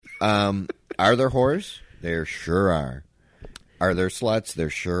Are there whores? There sure are. Are there sluts? There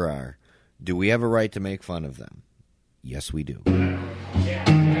sure are. Do we have a right to make fun of them? Yes, we do.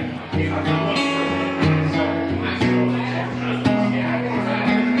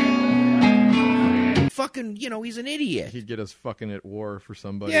 Fucking, he's an idiot. He'd get us fucking at war for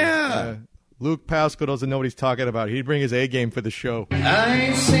somebody. Yeah. Luke Pascal doesn't know what he's talking about. He'd bring his A game for the show.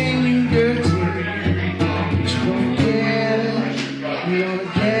 I sing you dirty.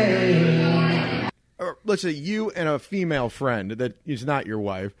 Or let's say you and a female friend that is not your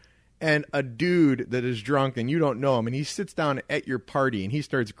wife, and a dude that is drunk and you don't know him, and he sits down at your party and he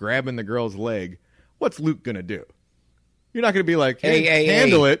starts grabbing the girl's leg. What's Luke gonna do? You're not gonna be like, hey,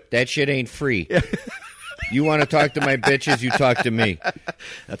 handle it. That shit ain't free. You want to talk to my bitches, you talk to me.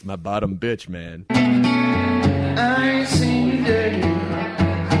 That's my bottom bitch, man. I sing you dirty.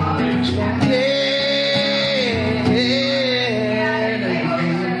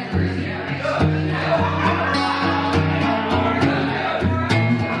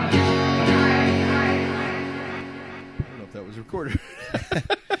 Recorded.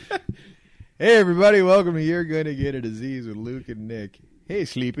 Hey everybody, welcome to You're Gonna Get a Disease with Luke and Nick. Hey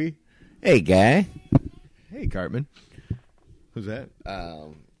Sleepy. Hey guy. Hey Cartman. Who's that?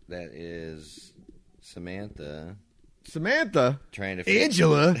 That is Samantha. Samantha? Trying to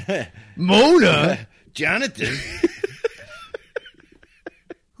Angela. Mona. Jonathan.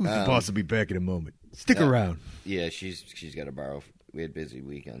 Who's the boss will be back in a moment. Stick around. Yeah, she's got to borrow. We had a busy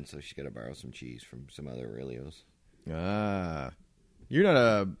weekend, so she's got to borrow some cheese from some other Aurelios. Ah, you're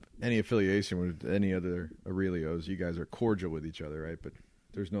not any affiliation with any other Aurelios. You guys are cordial with each other, right? But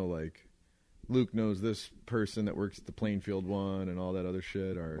there's no like, Luke knows this person that works at the Plainfield one and all that other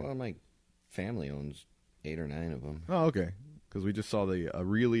shit. Or well, my family owns 8 or 9 of them. Oh, okay. Because we just saw the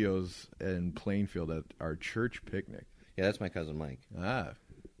Aurelios in Plainfield at our church picnic. Yeah, that's my cousin Mike. Ah,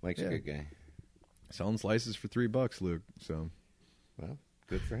 Mike's a good guy. Selling slices for $3, Luke. So, well,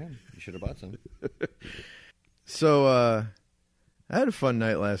 good for him. You should have bought some. So, I had a fun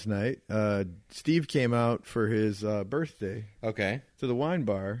night last night. Steve came out for his birthday. Okay. To the wine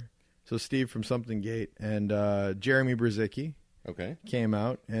bar. So Steve from Something Gate and Jeremy Brzezicki came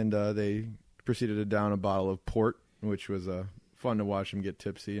out, and they proceeded to down a bottle of port, which was fun to watch them get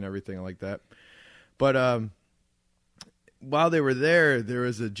tipsy and everything like that. But while they were there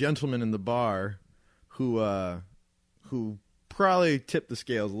was a gentleman in the bar who probably tipped the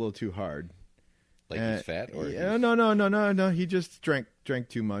scales a little too hard. Like he's fat? Or yeah, no. He just drank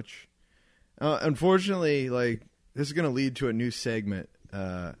too much. Unfortunately, like this is going to lead to a new segment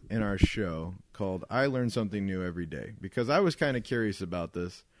in our show called I Learn Something New Every Day, because I was kind of curious about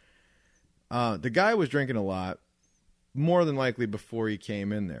this. The guy was drinking a lot, more than likely before he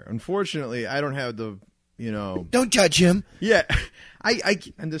came in there. Unfortunately, I don't have the, Don't judge him. Yeah.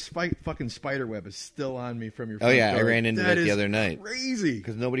 And this fucking spider web is still on me from your front door. I ran into that the other night. Crazy.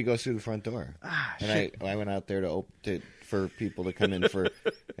 Because nobody goes through the front door. Shit. I went out there for people to come in for,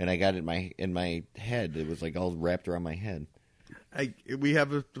 and I got it in my head. It was like all wrapped around my head. We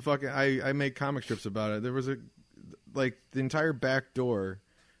have I make comic strips about it. There was the entire back door.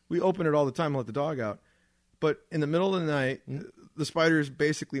 We open it all the time and let the dog out. But in the middle of the night, the spiders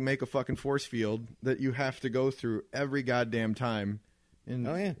basically make a fucking force field that you have to go through every goddamn time. And,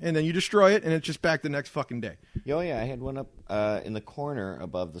 and then you destroy it, and it's just back the next fucking day. Oh, yeah. I had one up in the corner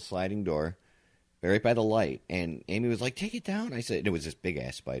above the sliding door, right by the light. And Amy was like, take it down. I said, it was this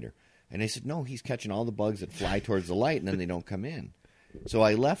big-ass spider. And I said, no, he's catching all the bugs that fly towards the light, and then they don't come in. So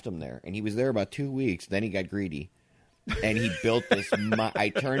I left him there, and he was there about 2 weeks. Then he got greedy. And he built this.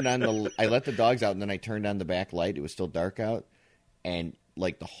 I let the dogs out, and then I turned on the back light. It was still dark out, and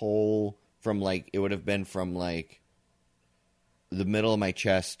like the whole it would have been from like the middle of my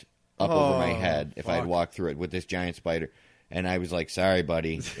chest up over my head if I'd walked through it with this giant spider. And I was like, sorry,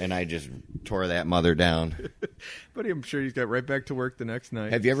 buddy. And I just tore that mother down. Buddy, I'm sure he's got right back to work the next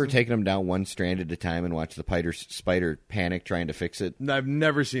night. Have you ever taken him down one strand at a time and watched the spider panic trying to fix it? No, I've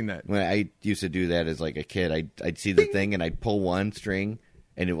never seen that. When I used to do that as like a kid, I'd see the thing and I'd pull one string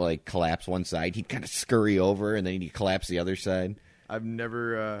and it would like collapse one side. He'd kind of scurry over and then he'd collapse the other side. I've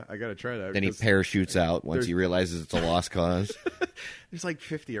never, I got to try that. Then he parachutes out once he realizes it's a lost cause. There's like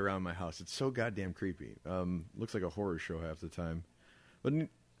 50 around my house. It's so goddamn creepy. Looks like a horror show half the time. But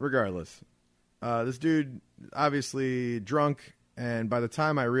regardless, this dude obviously drunk, and by the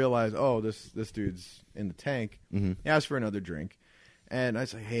time I realized, this dude's in the tank, he asked for another drink. And I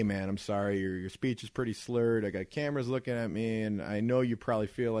said, hey, man, I'm sorry. Your speech is pretty slurred. I got cameras looking at me, and I know you probably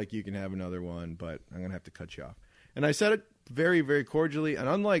feel like you can have another one, but I'm going to have to cut you off. And I said it very, very cordially, and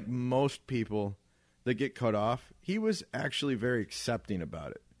unlike most people that get cut off, he was actually very accepting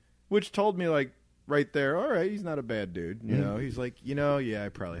about it. which told me, like, right there, all right, he's not a bad dude. You know, he's like, yeah, I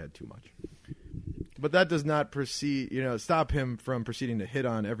probably had too much. But that does not stop him from proceeding to hit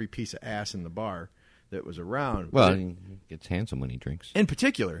on every piece of ass in the bar that was around. Well, he gets handsome when he drinks. In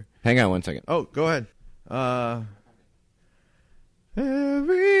particular. Hang on 1 second. Oh, go ahead.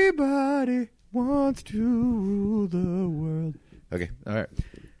 Everybody wants to rule the world. Okay. All right.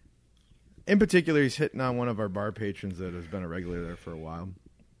 In particular, he's hitting on one of our bar patrons that has been a regular there for a while.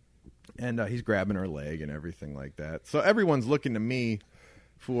 And he's grabbing her leg and everything like that. So everyone's looking to me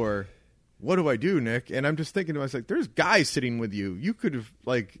for, what do I do, Nick? And I'm just thinking to myself, there's guys sitting with you. You could have,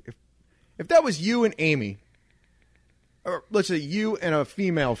 like, if that was you and Amy, or let's say you and a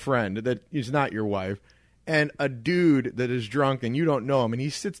female friend that is not your wife, and a dude that is drunk and you don't know him, and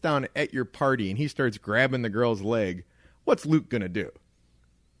he sits down at your party and he starts grabbing the girl's leg, what's Luke going to do?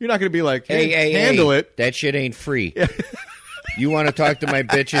 You're not going to be like, hey, handle it. That shit ain't free. You want to talk to my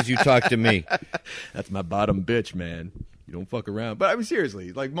bitches, you talk to me. That's my bottom bitch, man. You don't fuck around. But I mean,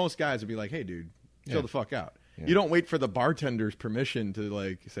 seriously, like, most guys would be like, hey, dude, chill the fuck out. Yeah. You don't wait for the bartender's permission to,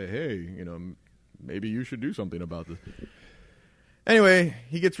 like, say, hey, maybe you should do something about this. Anyway,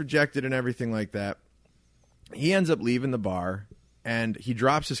 he gets rejected and everything like that. He ends up leaving the bar, and he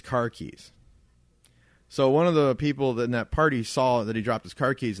drops his car keys. So one of the people in that party saw that he dropped his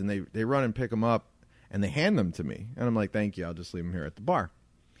car keys, and they run and pick him up, and they hand them to me. And I'm like, thank you. I'll just leave them here at the bar.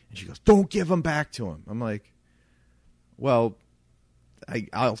 And she goes, don't give them back to him. I'm like, well,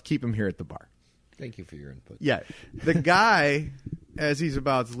 I'll keep him here at the bar. Thank you for your input. Yeah. The guy, as he's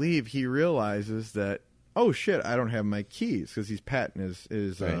about to leave, he realizes that, oh, shit, I don't have my keys, because he's patting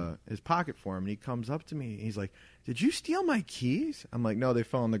his pocket for him. And he comes up to me. And he's like, did you steal my keys? I'm like, no, they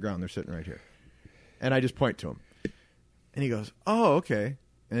fell on the ground. They're sitting right here. And I just point to him. And he goes, oh, okay.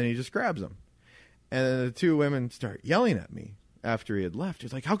 And then he just grabs them. And then the two women start yelling at me after he had left.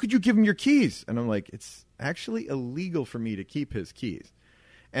 He's like, how could you give him your keys? And I'm like, it's actually illegal for me to keep his keys.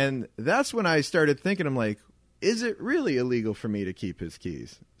 And that's when I started thinking, I'm like, is it really illegal for me to keep his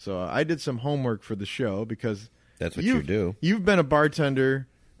keys? So I did some homework for the show, because that's what you do. You've been a bartender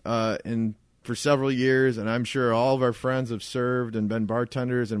for several years, and I'm sure all of our friends have served and been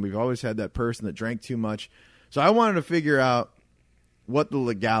bartenders, and we've always had that person that drank too much. So I wanted to figure out what the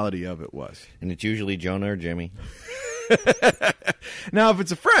legality of it was. And it's usually Jonah or Jimmy. Now, if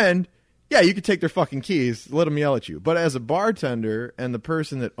it's a friend, yeah, you could take their fucking keys, let them yell at you. But as a bartender and the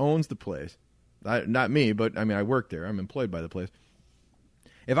person that owns the place, not me, but I mean, I work there. I'm employed by the place.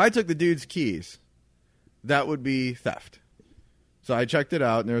 If I took the dude's keys, that would be theft. So I checked it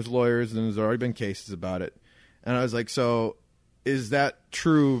out, and there's lawyers, and there's already been cases about it. And I was like, so is that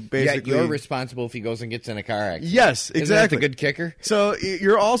true, basically? Yeah, you're responsible if he goes and gets in a car accident. Yes, exactly. Isn't that the good kicker? So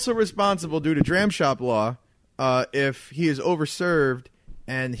you're also responsible due to dram shop law if he is overserved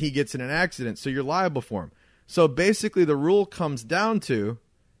and he gets in an accident. So you're liable for him. So basically the rule comes down to,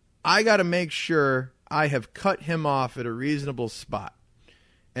 I got to make sure I have cut him off at a reasonable spot.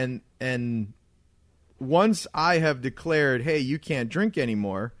 And once I have declared, hey, you can't drink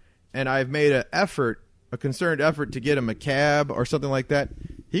anymore, and I've made a concerned effort to get him a cab or something like that,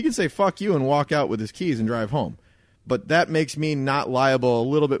 he can say fuck you and walk out with his keys and drive home. But that makes me not liable a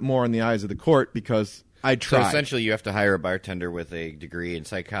little bit more in the eyes of the court, because I tried. So essentially you have to hire a bartender with a degree in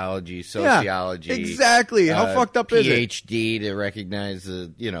psychology, sociology. Yeah, exactly. How fucked up is it? PhD to recognize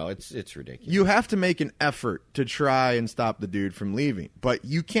it's ridiculous. You have to make an effort to try and stop the dude from leaving. But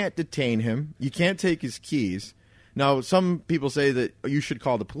you can't detain him. You can't take his keys. Now, some people say that you should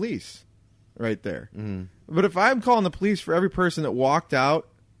call the police right there. Mm-hmm. But if I'm calling the police for every person that walked out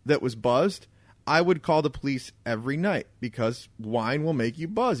that was buzzed, I would call the police every night, because wine will make you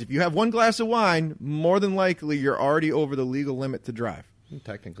buzz. If you have one glass of wine, more than likely you're already over the legal limit to drive.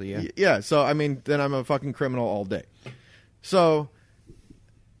 Technically, yeah. Yeah, so, I mean, then I'm a fucking criminal all day. So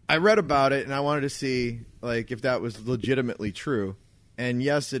I read about it, and I wanted to see, like, if that was legitimately true. And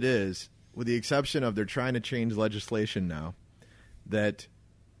yes, it is, with the exception of they're trying to change legislation now that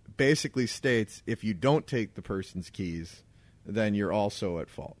basically states if you don't take the person's keys, then you're also at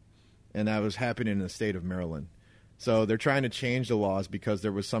fault. And that was happening in the state of Maryland. So they're trying to change the laws because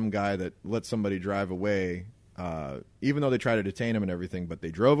there was some guy that let somebody drive away, even though they tried to detain him and everything, but they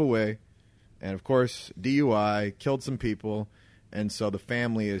drove away. And, of course, DUI, killed some people. And so the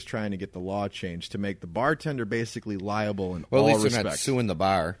family is trying to get the law changed to make the bartender basically liable in all respects. Well, at least they're not suing the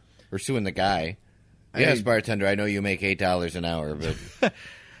bar or suing the guy. Yes, bartender, I know you make $8 an hour, but...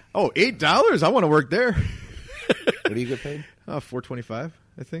 Oh, $8? I want to work there. What do you get paid? $4.25,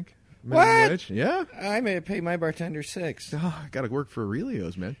 I think. What? Wage. Yeah. I may pay my bartender $6. Oh, I got to work for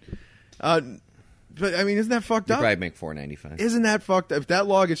Aurelio's, man. But I mean, isn't that fucked You up? probably make $4.95. Isn't that fucked up? If that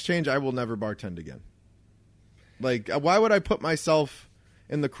law gets changed, I will never bartend again. Like, why would I put myself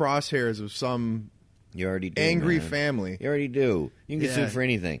in the crosshairs of some You already do, angry man. family? You already do. You can get Yeah. sued for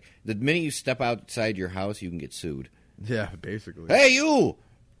anything. The minute you step outside your house, you can get sued. Yeah, basically. Hey, you!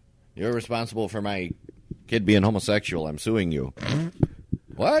 You're responsible for my kid being homosexual. I'm suing you.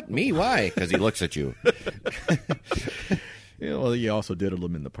 What? Me? Why? Because he looks at you. Yeah, well, you also diddled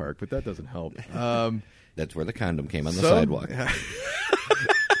him in the park, but that doesn't help. That's where the condom came on the sidewalk.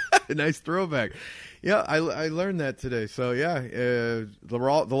 Nice throwback. Yeah, I learned that today. So, yeah, the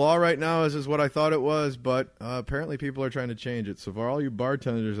law right now is what I thought it was, but apparently people are trying to change it. So for all you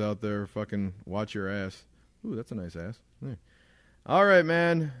bartenders out there, fucking watch your ass. Ooh, that's a nice ass. Yeah. All right,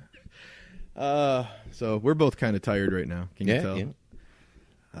 man. So we're both kind of tired right now. Can you tell? Yeah.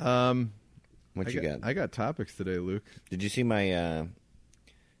 What you got? I got topics today, Luke. Did you see my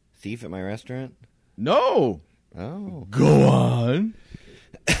thief at my restaurant? No. Oh. Go on.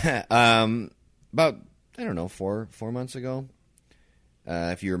 About, I don't know, four months ago.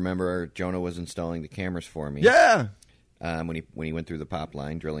 If you remember, Jonah was installing the cameras for me. Yeah. When he went through the pop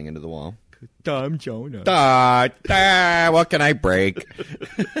line, drilling into the wall. Dumb Jonah. What can I break?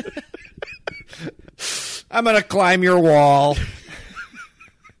 I'm going to climb your wall.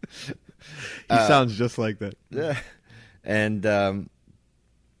 He sounds just like that. Yeah. And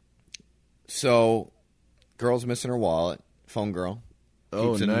so, girl's missing her wallet. Phone girl.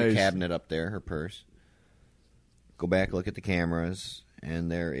 Oh, Keeps it in nice. the cabinet up there, her purse. Go back, look at the cameras,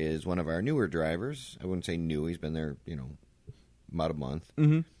 and there is one of our newer drivers. I wouldn't say new. He's been there, about a month.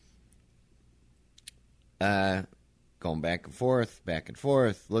 Mm-hmm. Going back and forth,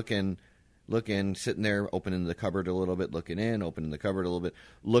 looking, sitting there, opening the cupboard a little bit, looking in, opening the cupboard a little bit.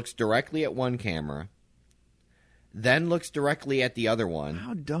 Looks directly at one camera, then looks directly at the other one.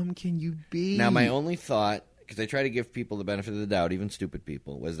 How dumb can you be? Now, my only thought, because I try to give people the benefit of the doubt, even stupid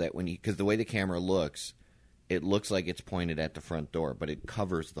people, was that because the way the camera looks, it looks like it's pointed at the front door, but it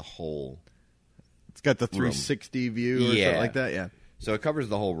covers the whole. It's got the 360 view or something like that. Yeah. So it covers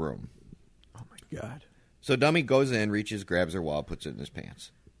the whole room. Oh my God. So dummy goes in, reaches, grabs her wallet, puts it in his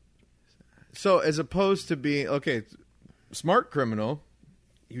pants. So as opposed to being smart criminal,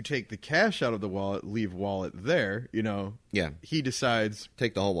 you take the cash out of the wallet, leave wallet there. Yeah. He decides,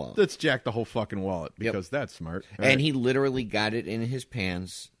 Take the whole wallet. let's jack the whole fucking wallet because that's smart. All right. And he literally got it in his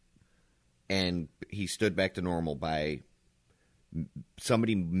pants, and he stood back to normal by.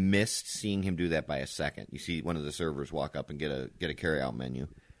 Somebody missed seeing him do that by a second. You see one of the servers walk up and get a carry-out menu.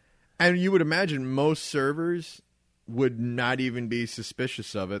 And you would imagine most servers would not even be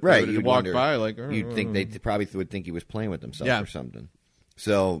suspicious of it. Right. They You'd would walk wonder- by like, You'd think they probably would think he was playing with himself Yeah. or something.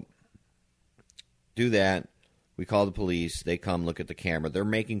 So, do that. We call the police. They come look at the camera. They're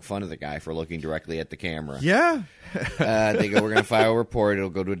making fun of the guy for looking directly at the camera. Yeah. They go, we're going to file a report. It'll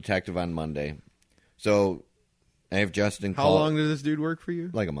go to a detective on Monday. So, I have Justin How call. long did this dude work for you?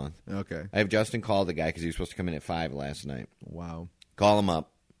 Like a month. Okay. I have Justin call the guy because he was supposed to come in at 5 last night. Wow. Call him up.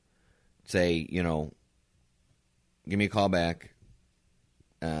 Say, give me a call back.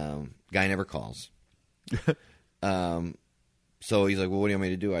 Guy never calls. So he's like, well, what do you want me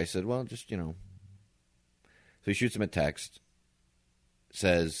to do? I said, well, just, So he shoots him a text.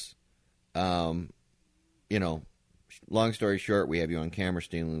 Says, long story short, we have you on camera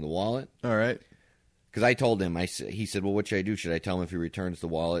stealing the wallet. All right. Because I told him, he said, well, what should I do? Should I tell him if he returns the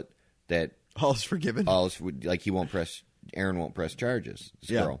wallet that All's forgiven. Aaron won't press charges, this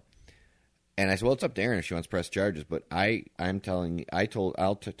Yeah. girl. And I said, well, it's up to Aaron if she wants to press charges, but I'll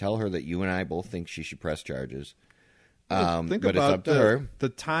tell her that you and I both think she should press charges. Think but about it's up to her. the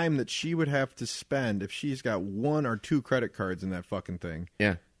time that she would have to spend if she's got 1 or 2 credit cards in that fucking thing.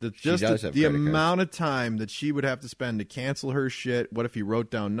 Yeah. Just does the have credit amount of time that she would have to spend to cancel her shit. What if he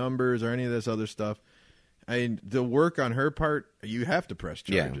wrote down numbers or any of this other stuff? I mean, the work on her part, you have to press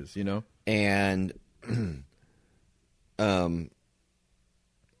charges, And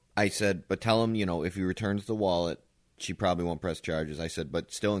I said, but tell him, if he returns the wallet, she probably won't press charges. I said,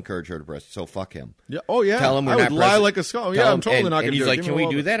 but still encourage her to press. So fuck him. Yeah. Oh yeah. Tell him we're I would not lie pressing- like a skull. Tell Yeah, him- I'm totally not going to And do he's it. like, Give can me we a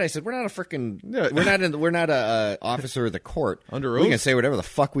do wallet. that? I said, we're not a freaking. Yeah. We're not an officer of the court. Under We can oath. say whatever the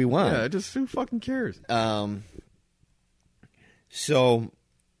fuck we want. Yeah, just who fucking cares? So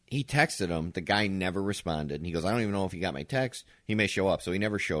he texted him. The guy never responded. And he goes, I don't even know if he got my text. He may show up. So he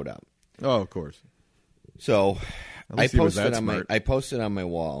never showed up. Oh, of course. So At least he was that smart. I posted on my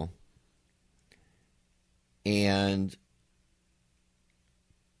wall. And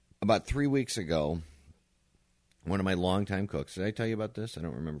about 3 weeks ago, one of my longtime cooks, did I tell you about this? I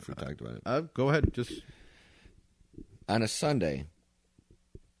don't remember if we talked about it. Go ahead. Just On a Sunday,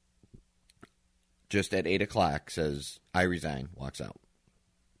 just at 8 o'clock says, I resign, walks out.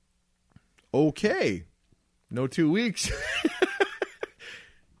 Okay. No 2 weeks.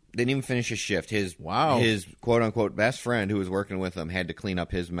 Didn't even finish his shift. His quote-unquote best friend who was working with him had to clean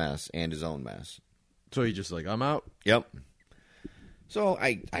up his mess and his own mess. So he just like, I'm out? Yep. So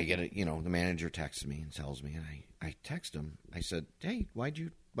I get it. You know, the manager texts me and tells me, and I text him. I said, hey, why'd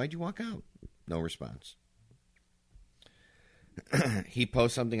you walk out? No response. He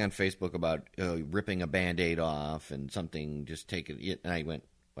posts something on Facebook about ripping a Band-Aid off and something, just take it. And I went,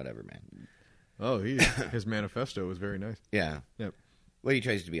 whatever, man. Oh, his manifesto was very nice. Yeah. Yep. Well, he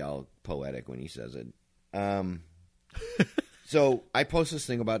tries to be all poetic when he says it. So I post this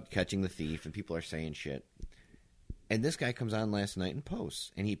thing about catching the thief, and people are saying shit. And this guy comes on last night and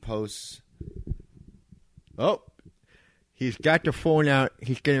posts. And he posts... Oh, he's got the phone out.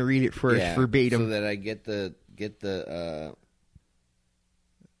 He's going to read it first, verbatim. So that I get the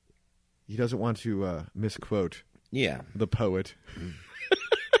He doesn't want to misquote the poet.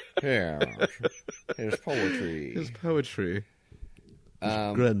 Yeah. His poetry. His poetry.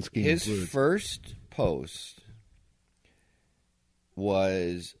 His first post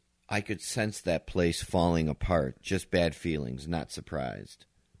was, I could sense that place falling apart. Just bad feelings, not surprised.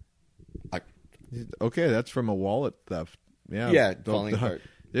 Okay, that's from a wallet theft. Yeah, falling apart.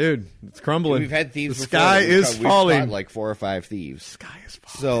 Dude, it's crumbling. We've had thieves the before. Sky is falling. We've caught like 4 or 5 thieves. Sky is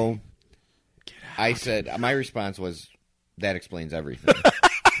falling. So I said, my response was, that explains everything.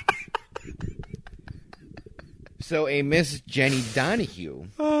 So a Miss Jenny Donahue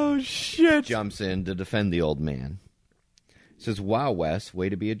jumps in to defend the old man. Says, wow, Wes, way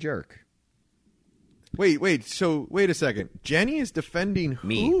to be a jerk. Wait. So, wait a second. Jenny is defending who?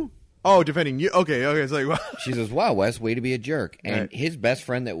 Me. Oh, defending you. Okay. It's like, she says, wow, Wes, way to be a jerk. And right. his best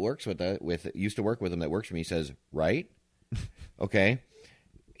friend that works used to work with him that works for me says, right? Okay.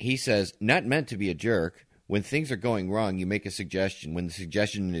 He says, not meant to be a jerk. When things are going wrong, you make a suggestion. When the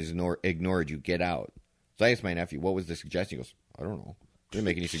suggestion is ignored, you get out. So I asked my nephew, what was the suggestion? He goes, I don't know. Didn't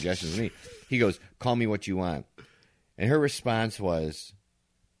make any suggestions to me. He goes, call me what you want. And her response was,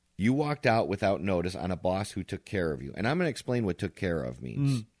 you walked out without notice on a boss who took care of you. And I'm going to explain what took care of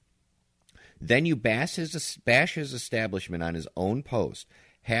means. Then you bash his establishment on his own post.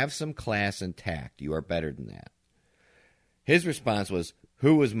 Have some class and tact. You are better than that. His response was,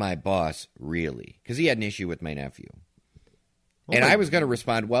 who was my boss, really? Because he had an issue with my nephew. And I was going to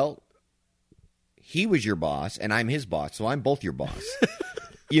respond, well, he was your boss, and I'm his boss, so I'm both your boss.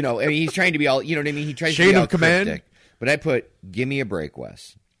 You know, I mean, he's trying to be all, you know what I mean? He tries to be all command. cryptic. But I put, give me a break,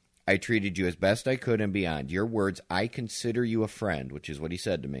 Wes. I treated you as best I could and beyond. Your words, I consider you a friend, which is what he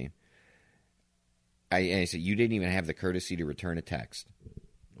said to me. I said, you didn't even have the courtesy to return a text.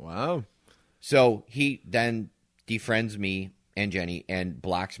 Wow. So he then defriends me and Jenny and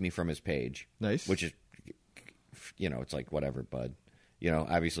blocks me from his page. Nice. Which is, you know, it's like, whatever, bud. You know,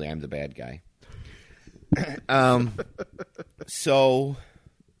 obviously I'm the bad guy. So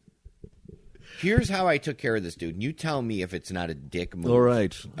here's how I took care of this dude. And you tell me if it's not a dick move. All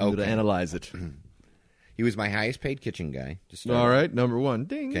right. I'm going to analyze it. He was my highest paid kitchen guy. All right. Number one.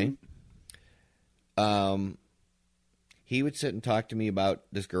 Ding. Okay. He would sit and talk to me about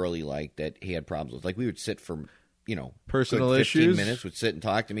this girl he liked that he had problems with. Like, we would sit for, you know, personal good 15 issues. Minutes, would sit and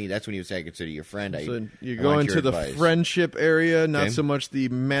talk to me. That's when he would say, I consider you a friend. So you go into the advice. Friendship area, not so much the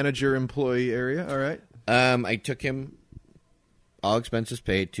manager-employee area. All right. I took him, all expenses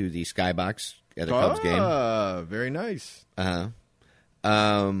paid, to the Skybox at the Cubs game. Very nice.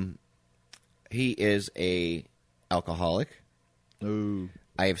 He is a alcoholic. Ooh.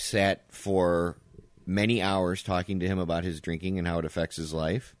 I have sat for many hours talking to him about his drinking and how it affects his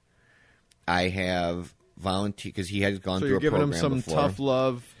life. I have volunteered, because he has gone through a program before. So you're giving him some tough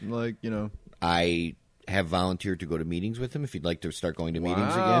love, like, you know. I have volunteered to go to meetings with him if he'd like to start going to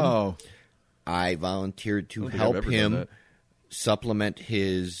meetings again. I volunteered to help him supplement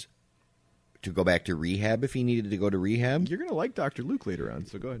to go back to rehab if he needed to go to rehab. You're going to like Dr. Luke later on,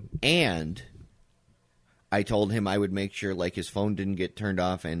 so go ahead. And I told him I would make sure, like, his phone didn't get turned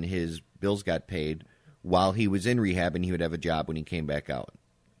off and his bills got paid while he was in rehab, and he would have a job when he came back out.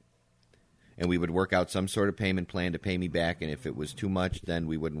 And we would work out some sort of payment plan to pay me back, and if it was too much, then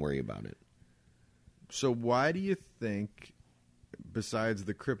we wouldn't worry about it. So why do you think, besides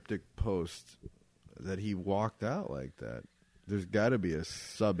the cryptic post, that he walked out like that? There's got to be a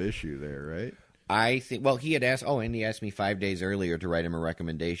sub-issue there, right? I think, well, he had asked, and he asked me 5 days earlier to write him a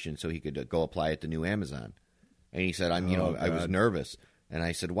recommendation so he could go apply at the new Amazon. And he said, I was nervous. And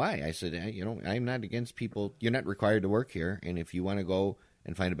I said, why? I said, I'm not against people. You're not required to work here. And if you want to go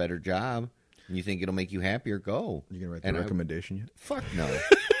and find a better job and you think it'll make you happier, go. You going to write the recommendation yet? Fuck no.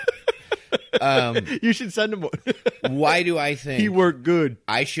 You should send him one. Why do I think He worked good.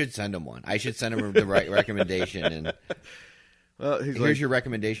 I should send him one? I should send him the right recommendation. And Well, he's here's like, your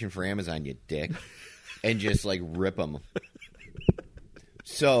recommendation for Amazon, you dick, and just like rip them.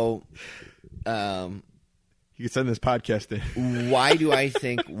 So, you can send this podcast in. why do I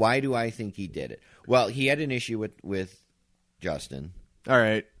think he did it? Well, he had an issue with Justin, All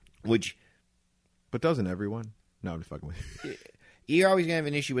right. which But doesn't everyone? No, I'm just fucking with you. you're always gonna have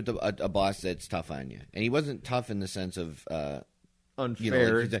an issue with a boss that's tough on you, and he wasn't tough in the sense of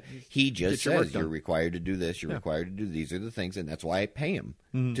Unfair. he just Get your work says done. you're required to do this, you're required to do these are the things, and that's why I pay him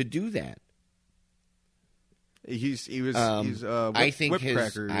to do that. He's I think whip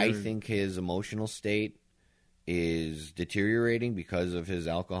cracker. I think his emotional state is deteriorating because of his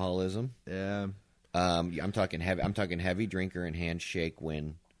alcoholism. Yeah. I'm talking heavy drinker and handshake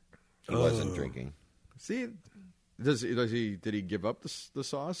when he wasn't drinking. See, did he give up the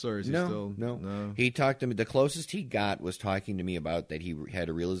sauce, or is he still no? He talked to me. The closest he got was talking to me about that he had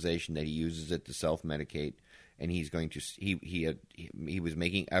a realization that he uses it to self-medicate, and he's going to he was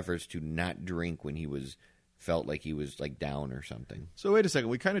making efforts to not drink when he felt like he was like down or something. So wait a second,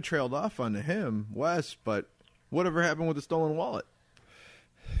 we kind of trailed off on him, Wes, but whatever happened with the stolen wallet?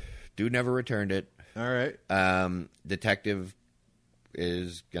 Dude never returned it. All right. Detective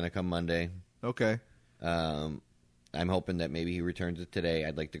is gonna come Monday. Okay. I'm hoping that maybe he returns it today.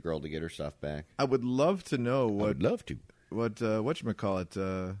 I'd like the girl to get her stuff back. I would love to know I would love to. what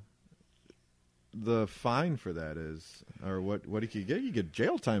whatchamacallit, the fine for that is, or what he could get. You get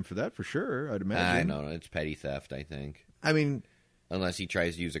jail time for that for sure, I'd imagine. I know it's petty theft. I think I mean, unless he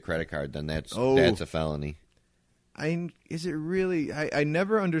tries to use a credit card, then that's Oh. a felony. is it really? I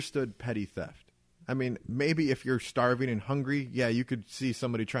never understood petty theft. I mean, maybe if you're starving and hungry, yeah, you could see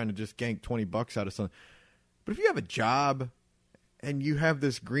somebody trying to just gank $20 out of something. But if you have a job and you have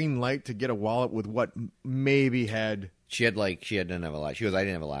this green light to get a wallet with what maybe had She didn't have a lot. She goes, I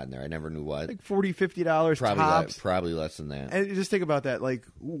didn't have a lot in there. I never knew what. like $40, $50 Probably tops. probably less than that. And just think about that. Like,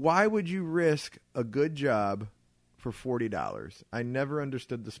 why would you risk a good job for $40? I never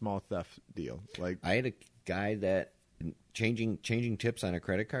understood the small theft deal. Like, I had a guy that changing tips on a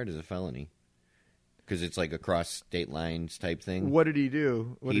credit card is a felony because it's like across state lines type thing. what did he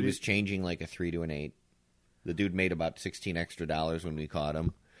do? He was changing like a 3 to an 8. The dude made about $16 extra when we caught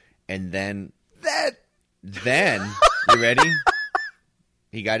him, and then you ready?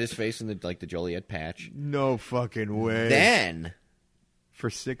 He got his face in the Joliet patch. No fucking way. Then for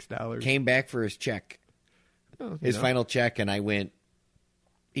 $6 came back for his check, his final check, and I went.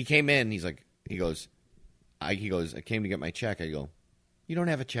 He came in. He goes, I came to get my check. I go, you don't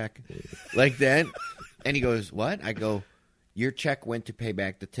have a check, like that, and he goes, what? I go, your check went to pay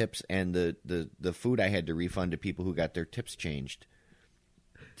back the tips and the food I had to refund to people who got their tips changed,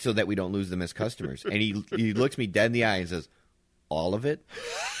 so that we don't lose them as customers. And he looks me dead in the eye and says, all of it?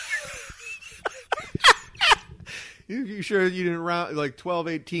 You sure you didn't round like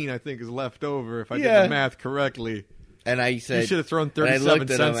 12.18? I think is left over if I did the math correctly. And I said, You should have thrown and I 37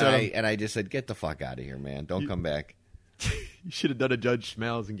 looked at cents him at him. and I just said, get the fuck out of here, man. Don't come back. You should have done a Judge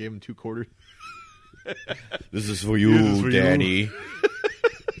Smells and gave him 2 quarters. This is for you, Danny.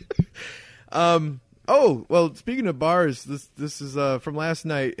 Oh, well, speaking of bars, this is from last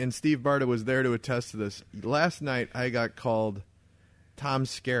night, and Steve Barta was there to attest to this. Last night, I got called Tom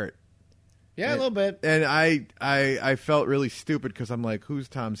Skerritt. Yeah, a little bit. And I felt really stupid because I'm like, who's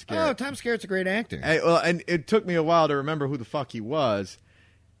Tom Skerritt? Oh, Tom Skerritt's a great actor. And it took me a while to remember who the fuck he was.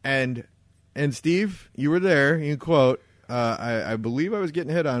 And Steve, you were there. You can quote, I believe I was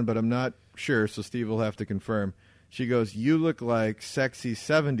getting hit on, but I'm not sure, so Steve will have to confirm. She goes, you look like sexy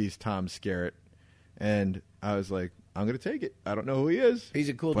 70s Tom Skerritt. And I was like, I'm going to take it. I don't know who he is. He's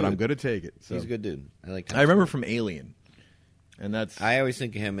a cool but dude. I'm going to take it. So. He's a good dude. I like Tom I remember Skerritt. from Alien. And that's I always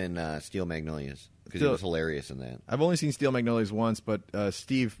think of him in Steel Magnolias because he was hilarious in that. I've only seen Steel Magnolias once, but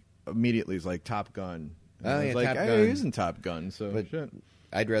Steve immediately is like Top Gun. And Oh, I was yeah, like, Top hey, Gun. he isn't Top Gun, so But shit.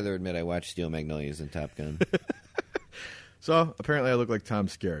 I'd rather admit I watched Steel Magnolias than Top Gun. So apparently I look like Tom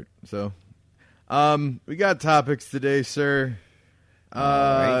Skerritt. So we got topics today, sir.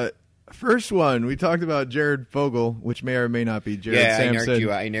 right. First one, we talked about Jared Fogle, which may or may not be Jared Yeah, Sampson.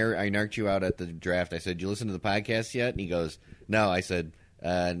 I narked you out at the draft. I said, you listen to the podcast yet? And he goes, no. I said,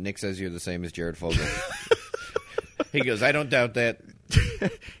 Nick says you're the same as Jared Fogle. He goes, I don't doubt that.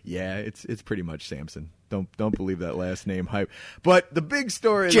 Yeah, it's pretty much Sampson. Don't believe that last name hype. But the big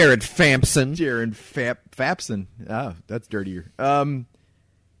story is Jared Fampson. Jared Fapson. Ah, that's dirtier.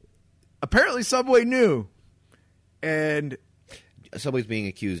 Apparently Subway knew. And Somebody's being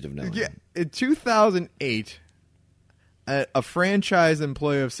accused of knowing. yeah, in 2008, a franchise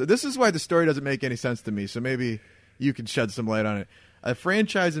employee of... So this is why the story doesn't make any sense to me, so maybe you can shed some light on it. A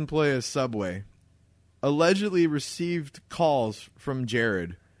franchise employee of Subway allegedly received calls from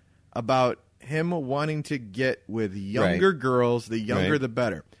Jared about him wanting to get with younger girls, the younger the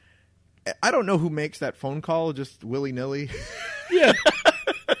better. I don't know who makes that phone call, just willy-nilly. Yeah.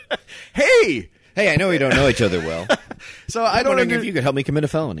 Hey, I know we don't know each other well. So I don't wondering if you could help me commit a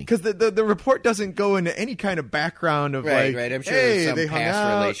felony. Because the report doesn't go into any kind of background of Right. I'm sure there's some they hung past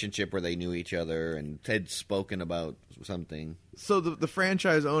out. relationship where they knew each other and had spoken about something. So the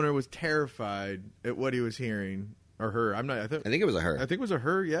franchise owner was terrified at what he was hearing, or her. I think it was a her. I think it was a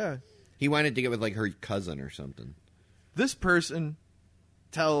her. Yeah. He wanted to get with like her cousin or something. This person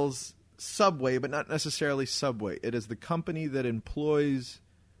tells Subway, but not necessarily Subway. It is the company that employs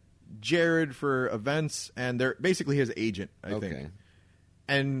Jared for events, and they're basically his agent, I think.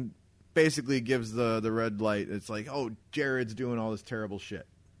 And basically gives the red light. It's like, oh, Jared's doing all this terrible shit.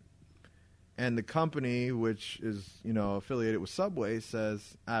 And the company, which is, affiliated with Subway,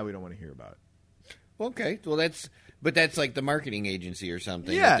 says, we don't want to hear about it. Okay. Well, that's like the marketing agency or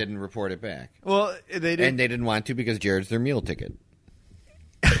something Yeah. that didn't report it back. Well, they didn't. And they didn't want to because Jared's their meal ticket.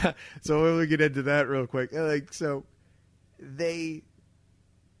 So we'll get into that real quick. The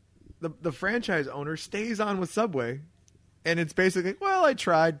franchise owner stays on with Subway, and it's basically, well, I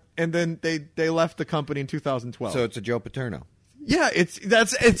tried, and then they left the company in 2012. So it's a Joe Paterno. Yeah, it's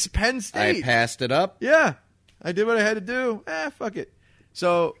Penn State. I passed it up. Yeah, I did what I had to do. Fuck it.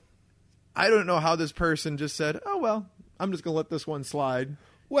 So I don't know how this person just said, oh, well, I'm just going to let this one slide.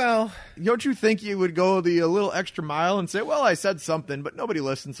 Well, don't you think you would go a little extra mile and say, well, I said something, but nobody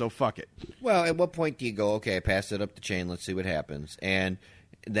listened, so fuck it. Well, at what point do you go, okay, I passed it up the chain, let's see what happens. And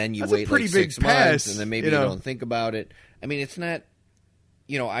then you That's a wait pretty like big 6 months, pass, and then maybe you don't think about it. I mean, it's not,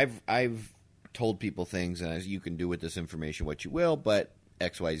 I've told people things, and you can do with this information what you will, but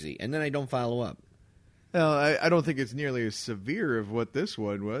X, Y, Z. And then I don't follow up. No, I don't think it's nearly as severe of what this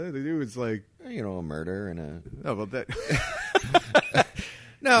one was. They do, it's like... a murder and a... Oh, well, that...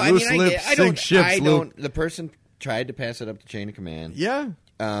 No, I mean, I don't... don't... The person tried to pass it up the chain of command. Yeah.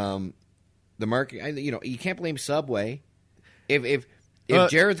 The market... you can't blame Subway. If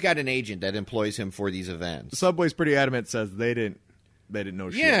Jared's got an agent that employs him for these events... Subway's pretty adamant, says they didn't know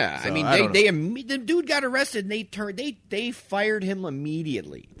shit. Yeah, so I mean, the dude got arrested, and they fired him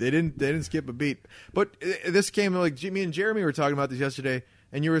immediately. They didn't skip a beat. But this came, like, me and Jeremy were talking about this yesterday,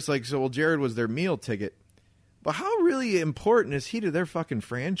 and you were just like, so, well, Jared was their meal ticket. But how really important is he to their fucking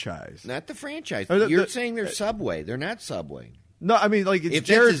franchise? Not the franchise. You're saying they're Subway. They're not Subway. No, I mean, like, it's if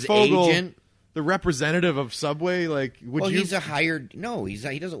Jared his Fogle, agent, the representative of Subway. Like, he's a hired. No, he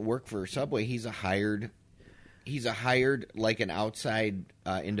doesn't work for Subway. He's a hired, like an outside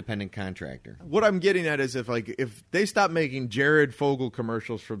independent contractor. What I'm getting at is if they stopped making Jared Fogle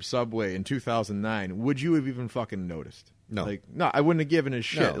commercials from Subway in 2009, would you have even fucking noticed? No. No, I wouldn't have given a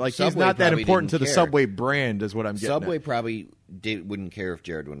shit. No, he's Subway not that probably important to didn't the care. Subway brand is what I'm getting Subway at. probably wouldn't care if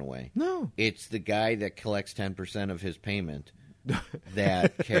Jared went away. No. It's the guy that collects 10% of his payment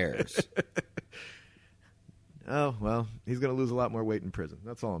that cares. Oh, well, he's going to lose a lot more weight in prison.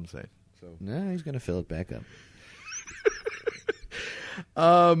 That's all I'm saying. So No, he's going to fill it back up.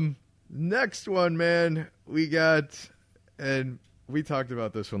 Next one, man, we got, and we talked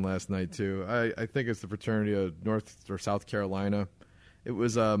about this one last night too. I think it's the fraternity of North or South Carolina. It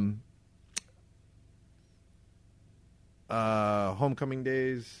was homecoming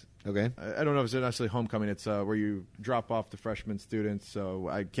days. Okay. I don't know if it's necessarily homecoming. It's where you drop off the freshman students. So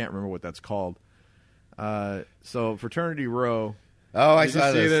I can't remember what that's called. So fraternity row. Oh, I Did you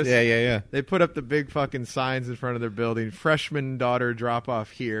saw see this. Yeah. They put up the big fucking signs in front of their building. Freshman daughter drop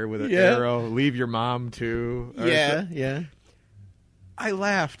off here with an arrow. Leave your mom too. Yeah. I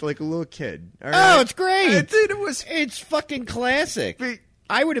laughed like a little kid. All Oh, right? it's great. It's fucking classic.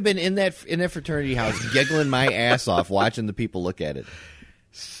 I would have been in that fraternity house giggling my ass off watching the people look at it.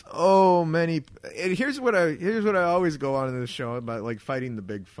 so many. And here's what I always go on in this show about, like, fighting the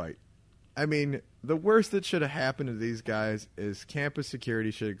big fight. I mean, the worst that should have happened to these guys is campus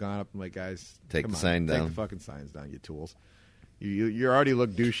security should have gone up and like, guys, Take the sign down. Take the fucking signs down, you tools. You already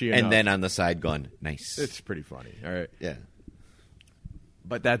look douchey enough. And then on the side going, nice. It's pretty funny. All right. Yeah.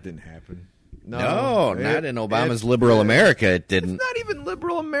 But that didn't happen. No, not in Obama's liberal America. It didn't. It's not even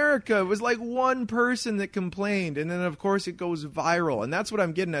liberal America. It was like one person that complained, and then of course it goes viral, and that's what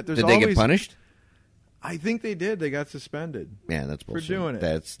I'm getting at. Did they get punished? I think they did. They got suspended. Yeah, that's bullshit. For doing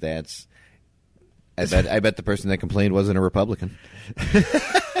it. That's. I bet the person that complained wasn't a Republican.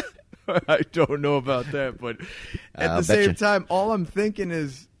 I don't know about that, but at the same time, all I'm thinking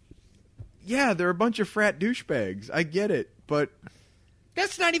is, yeah, they're a bunch of frat douchebags. I get it, but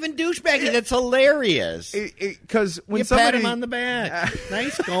That's not even douchebaggy. That's hilarious. Because when You somebody pat him on the back.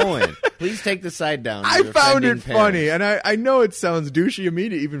 Nice going. Please take the side down. I You're found it offending funny, parents. and I know it sounds douchey of me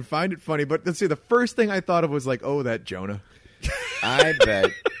to even find it funny, but let's see, the first thing I thought of was like, oh, that Jonah. I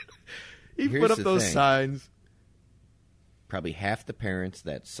bet He Here's put up the those thing. signs. probably half the parents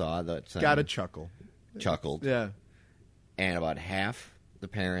that saw that sign Got a chuckle. chuckled, Yeah. and about half the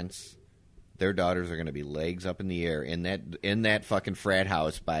parents, their daughters are going to be legs up in the air in that fucking frat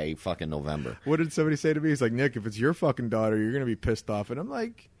house by fucking November. What did somebody say to me? He's like, Nick, if it's your fucking daughter, you're going to be pissed off. And I'm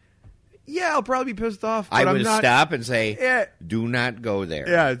like, yeah, I'll probably be pissed off. But I I'm would not, stop and say, Yeah. "Do not go there."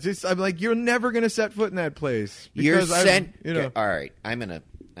 Yeah, just I'm like, you're never going to set foot in that place. You're Because I've- sent. you know, All right, I'm gonna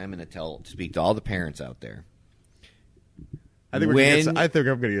speak to all the parents out there. I think I'm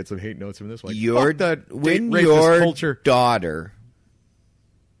going to get some hate notes from this one. Your Fuck that when racist your culture. daughter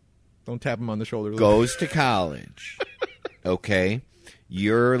Don't tap him on the shoulder. goes to college, okay,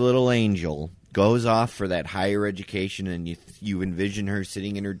 your little angel goes off for that higher education, and you envision her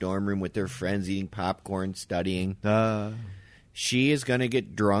sitting in her dorm room with her friends, eating popcorn, studying. She is going to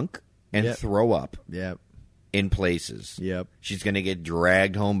get drunk and Yep. throw up Yep. in places. Yep. She's going to get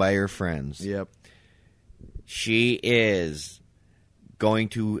dragged home by her friends. Yep. She is going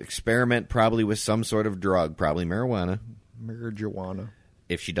to experiment probably with some sort of drug, probably marijuana, Marijuana.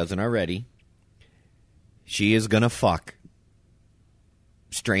 if she doesn't already. She is going to fuck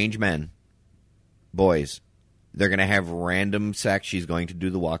strange men, boys. They're going to have random sex. She's going to do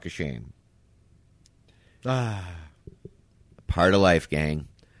the walk of shame. Part of life, gang.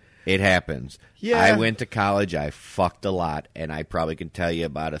 It happens. Yeah. I went to college. I fucked a lot, and I probably can tell you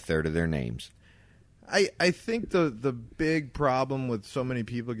about a third of their names. I think the big problem with so many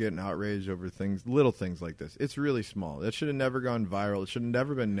people getting outraged over little things like this, it's really small. It should have never gone viral. It should have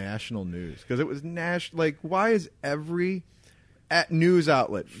never been national news because it was national. Like, why is every news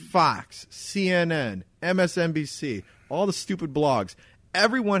outlet, Fox, CNN, MSNBC, all the stupid blogs,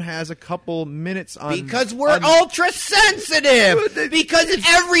 everyone has a couple minutes on Because we're ultra sensitive. Because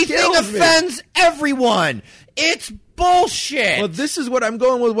everything kills me. offends everyone. It's bullshit. Well, this is what I'm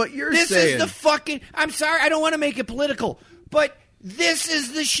going with. What you're This saying. is the fucking. I'm sorry, I don't want to make it political, but this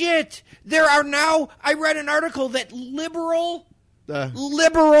is the shit. There are now. I read an article that liberal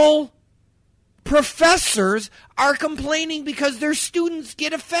professors are complaining because their students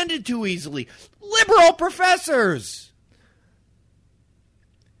get offended too easily. Liberal professors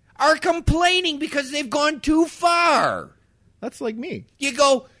are complaining because they've gone too far. That's like me. You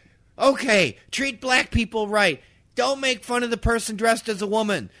go, okay, treat black people right. Don't make fun of the person dressed as a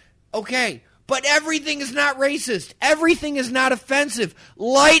woman. Okay, but everything is not racist. Everything is not offensive.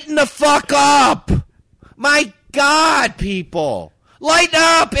 Lighten the fuck up. My God, people. Lighten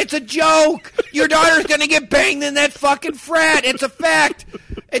up. It's a joke. Your daughter's going to get banged in that fucking frat. It's a fact.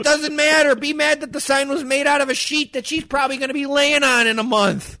 It doesn't matter. Be mad that the sign was made out of a sheet that she's probably going to be laying on in a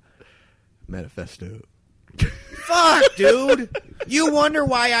month. Manifesto. Fuck, dude. You wonder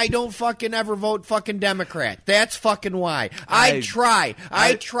why I don't fucking ever vote fucking Democrat. That's fucking why. I try,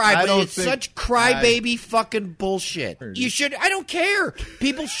 I but don't it's think- such crybaby fucking bullshit. You should. I don't care.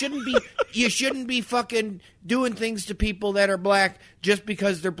 People shouldn't be. You shouldn't be fucking doing things to people that are black just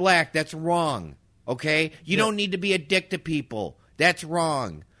because they're black. That's wrong. Okay. You don't need to be a dick to people. That's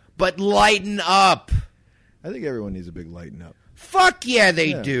wrong. But lighten up. I think everyone needs a big lighten up. Fuck yeah, they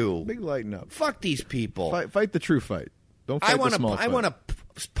Yeah, do. Big lighten up. Fuck these people. Fight the true fight. Don't fight the small fight. I want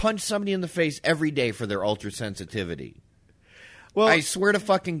to punch somebody in the face every day for their ultra sensitivity. Well, I swear to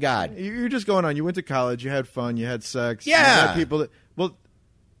fucking God. you're just going on. You went to college. You had fun. You had sex. Yeah. You had people that. Well,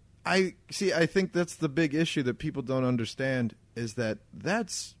 I think that's the big issue that people don't understand is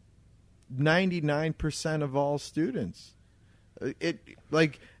that's 99% of all students.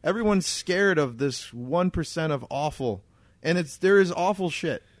 Like everyone's scared of this 1% of awful. And there is awful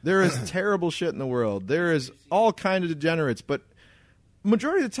shit. There is terrible shit in the world. There is all kind of degenerates. But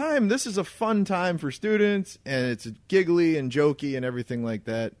majority of the time, this is a fun time for students, and it's giggly and jokey and everything like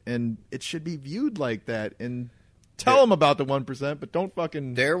that. And it should be viewed like that. And tell them about the 1%, but don't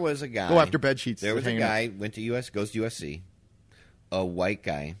fucking There was a guy. go after bed sheets. There was a hanging guy went to goes to USC, a white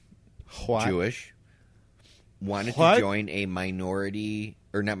guy, What? Jewish, wanted What? to join a minority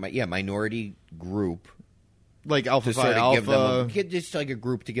minority group. like Alpha To Phi sort of give Alpha. them just like a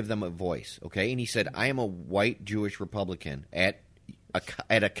group to give them a voice, okay? And he said, "I am a white Jewish Republican at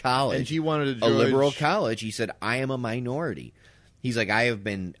a college, And he wanted to a join- liberal college." He said, "I am a minority." He's like, "I have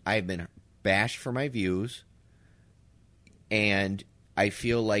been bashed for my views, and I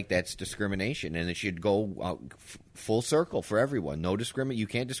feel like that's discrimination, and it should go full circle for everyone. No discriminate. You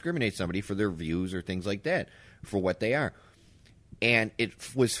can't discriminate somebody for their views or things like that, for what they are. And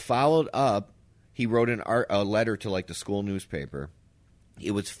it was followed up. He wrote a letter to like the school newspaper.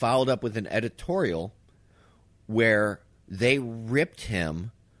 It was followed up with an editorial where they ripped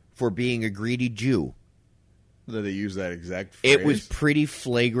him for being a greedy Jew. Did they use that exact phrase? It was pretty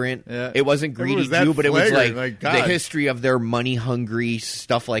flagrant. Yeah. It wasn't greedy Jew, but it was like the history of their money-hungry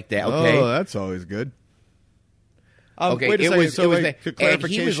stuff like that. Okay, oh, that's always good. Okay, wait a second. And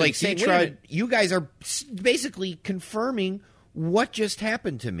he was like saying, you guys are basically confirming what just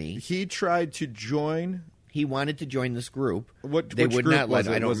happened to me. He tried to join. He wanted to join this group. They would group not let.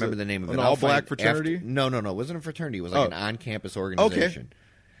 it? I don't remember the name of it. An all-black fraternity? No. It wasn't a fraternity. It was like an on-campus organization. Okay.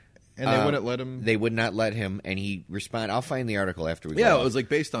 And they wouldn't let him. They would not let him, and he responded. I'll find the article afterwards. Yeah, it was like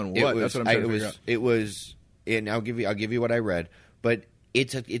based on what? That's what I'm trying to figure out. It was, and I'll give you what I read. But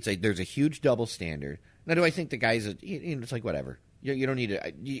there's a huge double standard. Now, do I think the guy's? It's like whatever. You don't need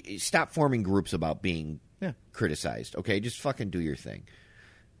to stop forming groups about being criticized. Okay, just fucking do your thing.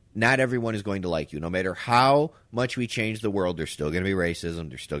 Not everyone is going to like you. No matter how much we change the world, there's still going to be racism.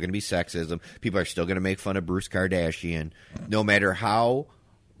 There's still going to be sexism. People are still going to make fun of Bruce Kardashian. No matter how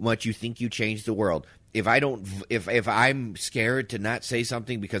much you think you changed the world. If I'm scared to not say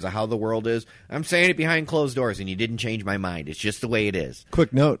something because of how the world is, I'm saying it behind closed doors, and you didn't change my mind. It's just the way it is.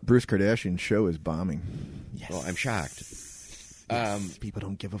 Quick note: Bruce Kardashian's show is bombing. Yes. Well, I'm shocked. Yes. People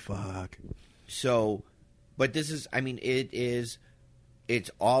don't give a fuck. So, but this is, I mean, it's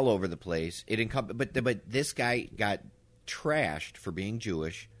all over the place. But this guy got trashed for being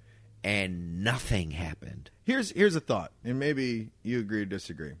Jewish, and nothing happened. Here's a thought, and maybe you agree or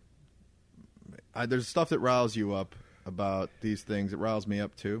disagree. There's stuff that riles you up about these things. It riles me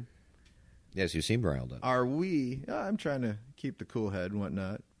up too. Yes, you seem riled up. Are we? I'm trying to keep the cool head and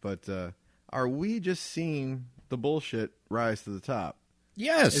whatnot, but are we just seeing the bullshit rise to the top?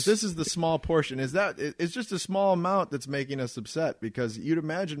 Yes. If this is the small portion, it's just a small amount that's making us upset, because you'd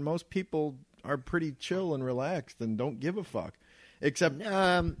imagine most people are pretty chill and relaxed and don't give a fuck. Except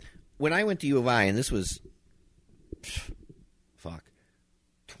when I went to U of I, and this was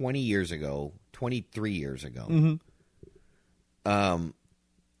 23 years ago. Mm-hmm.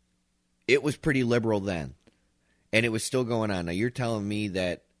 It was pretty liberal then, and it was still going on. Now you're telling me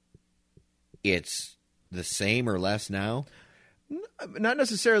that it's the same or less now? Not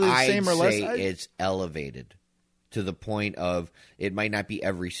necessarily the same or less. I'd say it's elevated to the point of it might not be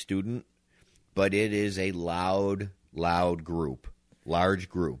every student, but it is a loud group, large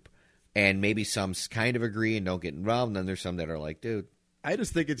group. And maybe some kind of agree and don't get involved, and then there's some that are like, dude. I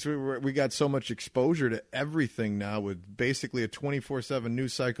just think we got so much exposure to everything now, with basically a 24/7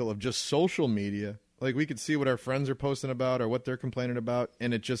 news cycle of just social media. Like, we could see what our friends are posting about or what they're complaining about,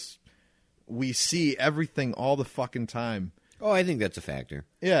 and we see everything all the fucking time. Oh, I think that's a factor.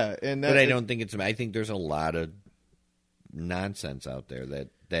 Yeah, but I don't think I think there's a lot of nonsense out there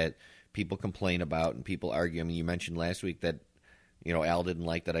that people complain about and people argue. I mean, you mentioned last week that, Al didn't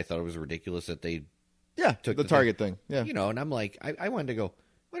like that. I thought it was ridiculous that they took the Target thing. Yeah, and I'm like, I wanted to go,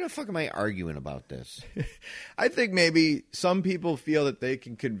 why the fuck am I arguing about this? I think maybe some people feel that they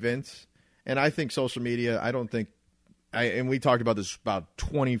can convince, and I think social media, I don't think, and we talked about this about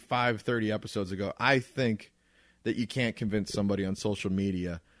 25, 30 episodes ago, I think that you can't convince somebody on social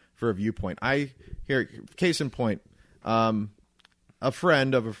media for a viewpoint. Case in point, a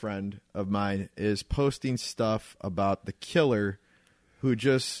friend of mine is posting stuff about the killer who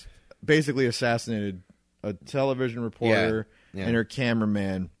just basically assassinated a television reporter and her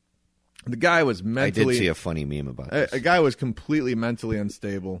cameraman. The guy was mentally... I did see a funny meme about this. A guy was completely mentally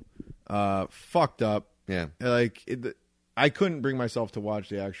unstable, fucked up. Yeah. I couldn't bring myself to watch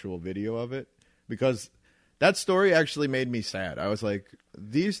the actual video of it, because that story actually made me sad. I was like,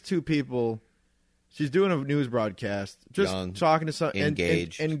 these two people... She's doing a news broadcast, just young, talking to some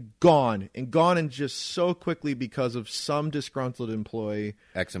engaged, and gone and just so quickly because of some disgruntled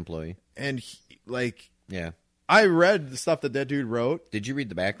ex-employee, and yeah. I read the stuff that dude wrote. Did you read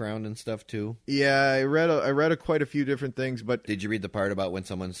the background and stuff too? Yeah, I read quite a few different things. But did you read the part about when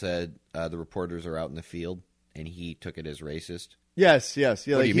someone said the reporters are out in the field and he took it as racist? Yes. Yeah, what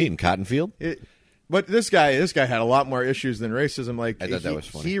do you mean, Cottonfield? But this guy had a lot more issues than racism. I thought that was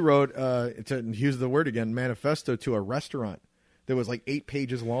funny. He wrote, to use the word again, manifesto to a restaurant that was like 8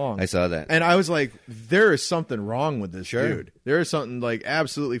 pages long. I saw that. And I was like, there is something wrong with this dude. There is something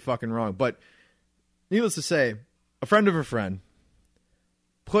absolutely fucking wrong. But needless to say, a friend of a friend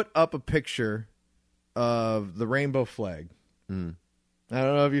put up a picture of the rainbow flag I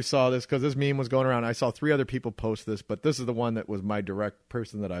don't know if you saw this because this meme was going around. I saw 3 other people post this, but this is the one that was my direct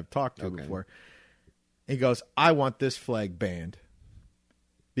person that I've talked to before. He goes, I want this flag banned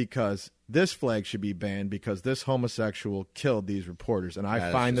because this flag should be banned because this homosexual killed these reporters, and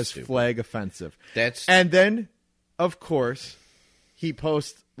I find this flag offensive. And then, of course, he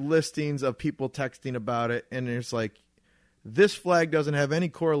posts listings of people texting about it, and it's like, this flag doesn't have any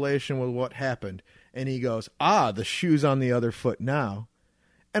correlation with what happened. And he goes, the shoe's on the other foot now.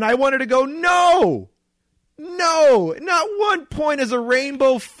 And I wanted to go, no, not one point has a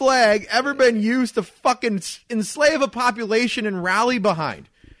rainbow flag ever been used to fucking enslave a population and rally behind.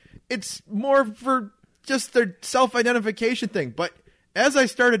 It's more for just their self-identification thing. But as I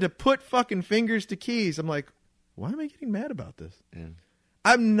started to put fucking fingers to keys, I'm like, why am I getting mad about this? Yeah.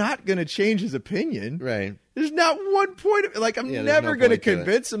 I'm not going to change his opinion. Right. There's not one point of like I'm never going to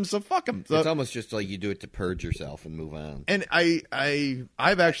convince him. So fuck him. So, it's almost just like you do it to purge yourself and move on. And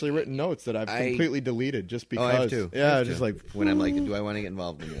I've actually written notes that I've completely deleted just because. I have too. Yeah, just like when I'm like, do I want to get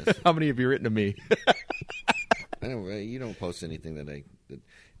involved in this? How many have you written to me? I don't. You don't post anything that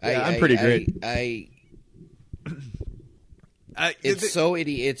I'm pretty great. It's so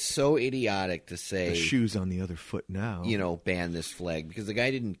idiotic to say the shoe's on the other foot now. Ban this flag because the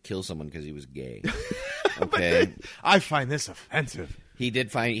guy didn't kill someone because he was gay. Okay, I find this offensive.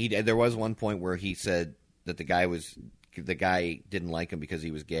 There was one point where he said that the guy didn't like him because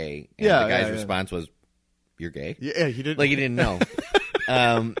he was gay. And the guy's response was, "You're gay." Yeah, he didn't. Like he didn't know.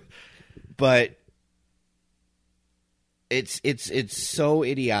 But it's so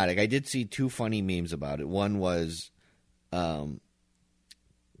idiotic. I did see 2 funny memes about it. One was.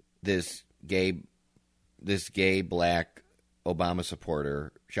 This gay black Obama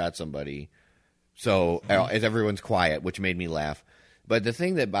supporter shot somebody. So as everyone's quiet, which made me laugh. But the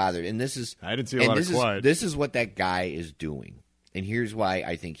thing that bothered, and this is I didn't see a lot of quiet. This is what that guy is doing, and here's why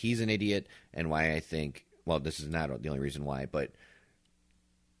I think he's an idiot, and why I think this is not the only reason why, but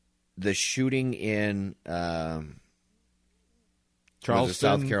the shooting in Charleston,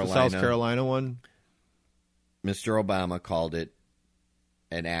 South Carolina, the South Carolina one. Mr. Obama called it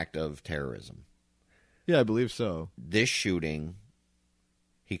an act of terrorism. Yeah, I believe so. This shooting,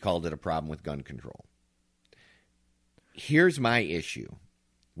 he called it a problem with gun control. Here's my issue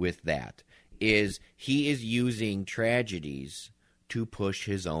with that, is he is using tragedies to push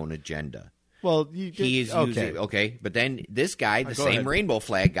his own agenda. Well, using, but then this guy, the same rainbow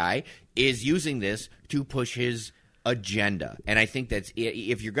flag guy, is using this to push his agenda. And I think that's,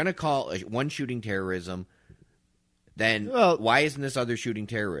 if you're going to call one shooting terrorism, then why isn't this other shooting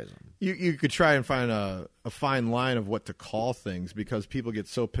terrorism? You could try and find a fine line of what to call things, because people get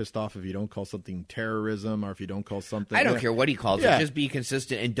so pissed off if you don't call something terrorism or if you don't call something. I don't care what he calls it. Just be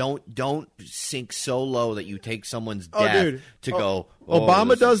consistent and don't sink so low that you take someone's death to go.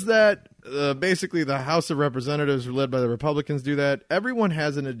 Obama does that. Basically, the House of Representatives, led by the Republicans, do that. Everyone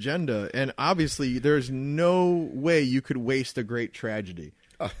has an agenda, and obviously, there's no way you could waste a great tragedy.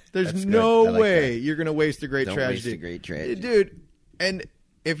 There's no way you're going to waste a great tragedy. Waste a great tragedy. Dude, and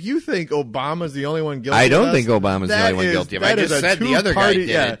if you think Obama's the only one guilty I don't think Obama's the only one guilty. I just said the other guy did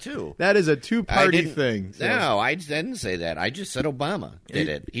it, too. That is a two-party thing. So. No, I didn't say that. I just said Obama did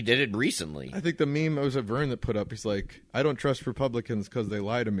it. He did it recently. I think the meme was a Vern that put up, he's like, I don't trust Republicans because they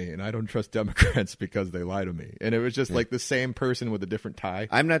lie to me, and I don't trust Democrats because they lie to me. And it was just like the same person with a different tie.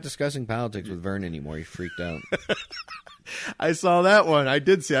 I'm not discussing politics with Vern anymore. He freaked out. I saw that one. I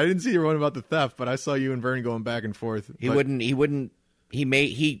didn't see your one about the theft, but I saw you and Vern going back and forth. What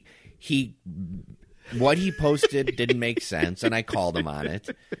he posted didn't make sense, and I called him on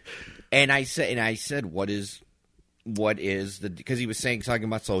it. And I said, what is the, because he was talking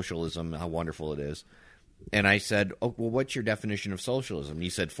about socialism, how wonderful it is. And I said, what's your definition of socialism? And he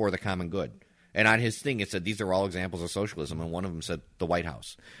said, for the common good. And on his thing, it said, these are all examples of socialism. And one of them said, the White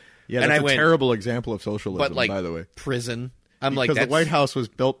House. Yeah, that's a terrible example of socialism, by the way. Prison. Because the White House was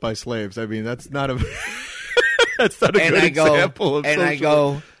built by slaves. I mean, that's not a that's not a good example of socialism. And I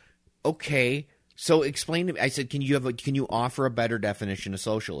go, okay, so explain to me. I said, can you offer a better definition of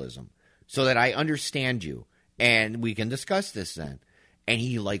socialism so that I understand you and we can discuss this then? And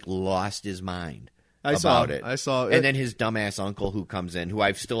he lost his mind about it. I saw it. And then his dumbass uncle who comes in, who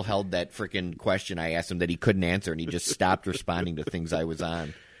I've still held that freaking question I asked him that he couldn't answer, and he just stopped responding to things I was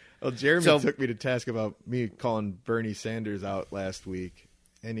on. Well, Jeremy took me to task about me calling Bernie Sanders out last week.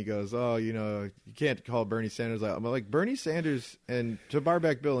 And he goes, you can't call Bernie Sanders out. I'm like, Bernie Sanders, and to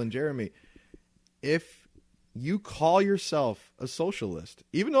Barback Bill and Jeremy, if you call yourself a socialist,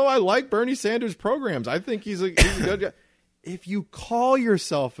 even though I like Bernie Sanders' programs, I think he's a good guy. If you call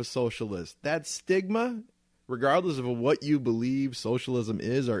yourself a socialist, that stigma regardless of what you believe socialism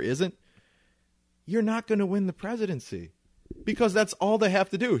is or isn't, you're not going to win the presidency. Because that's all they have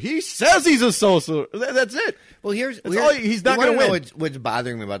to do. He says he's a socialist. That's it. Well, he's not going to win. What's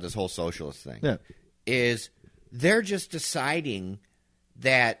bothering me about this whole socialist thing is they're just deciding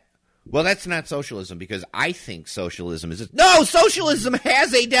that, well, that's not socialism because I think socialism is. No, socialism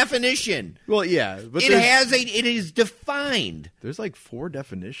has a definition. Well, yeah. But it is defined. There's like 4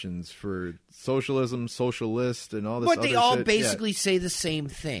 definitions for socialism, socialist, and all this other But they shit. all basically say the same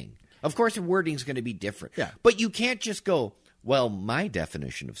thing. Of course, the wording's going to be different. Yeah. But you can't just go, well, my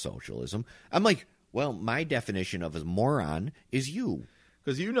definition of socialism. I'm like, well, my definition of a moron is you.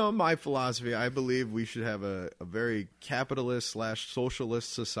 Because you know my philosophy. I believe we should have a very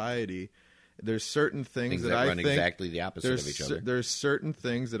capitalist/socialist society. There's certain things that I run think exactly the opposite of each other. There's certain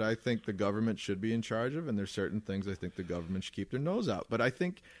things that I think the government should be in charge of, and there's certain things I think the government should keep their nose out. But I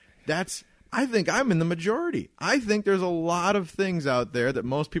think I'm in the majority. I think there's a lot of things out there that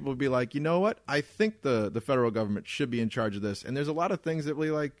most people would be like, you know what? I think the federal government should be in charge of this. And there's a lot of things that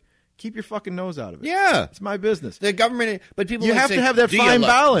really like, keep your fucking nose out of it. Yeah. It's my business. The government, but people You would have say, to have that fine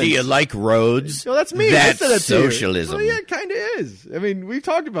balance. Do you like roads? Well, that's me. That's I said that to you. socialism. Well, yeah, it kind of is. I mean, we've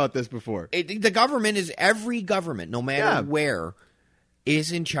talked about this before. The government is every government, no matter where,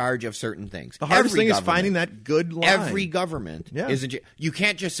 is in charge of certain things. The hardest thing is finding that good line. Every government is in charge. You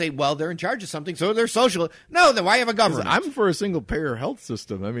can't just say, well, they're in charge of something, so they're socialist. No, then why have a government? I'm for a single-payer health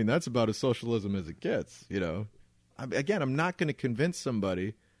system. I mean, that's about as socialism as it gets, you know. Again, I'm not going to convince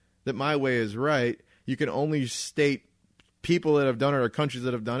somebody that my way is right. You can only state people that have done it or countries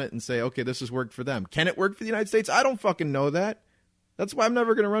that have done it and say, okay, this has worked for them. Can it work for the United States? I don't fucking know that. That's why I'm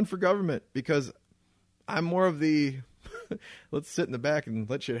never going to run for government, because I'm more of the let's sit in the back and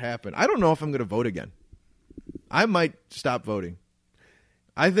let shit happen. I don't know if I'm going to vote again. I might stop voting.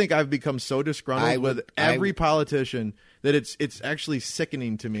 I think I've become so disgruntled with every politician that it's actually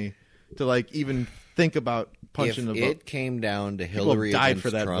sickening to me to like even think about punching the vote. If it came down to Hillary People died against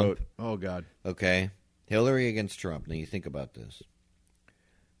for that Trump, vote. Oh, God. Okay, Hillary against Trump. Now you think about this.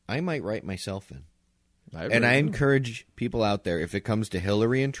 I might write myself in. And I encourage people out there, if it comes to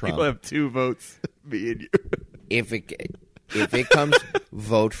Hillary and Trump, people have 2 votes, me and you. If it comes,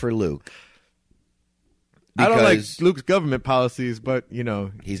 vote for Luke. I don't like Luke's government policies, but you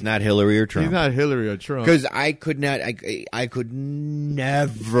know he's not Hillary or Trump. He's not Hillary or Trump. Because I could not. I could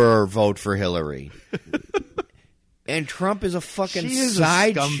never vote for Hillary. And Trump is a fucking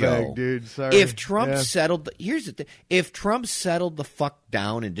sideshow, dude. Sorry. If Trump settled, here's the thing: if Trump settled the fuck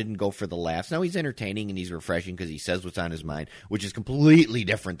down and didn't go for the laughs, now he's entertaining and he's refreshing because he says what's on his mind, which is completely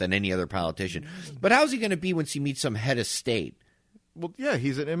different than any other politician. But how's he going to be once he meets some head of state? Well, yeah,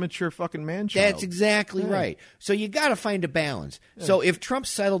 he's an immature fucking man-child. That's exactly right. So you got to find a balance. Yeah. So if Trump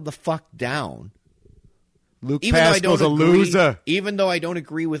settled the fuck down, Luke Pascal's a loser. Even though I don't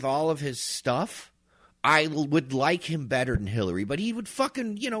agree with all of his stuff, I would like him better than Hillary, but he would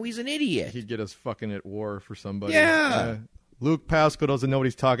fucking, he's an idiot. He'd get us fucking at war for somebody. Yeah. Luke Pascal doesn't know what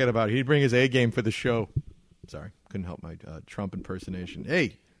he's talking about. He'd bring his A game for the show. Sorry, couldn't help my Trump impersonation.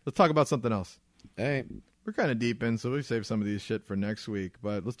 Hey, let's talk about something else. All right. We're kind of deep in, so we save some of these shit for next week.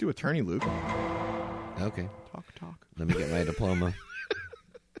 But let's do Attorney Luke. Okay. Talk. Let me get my diploma.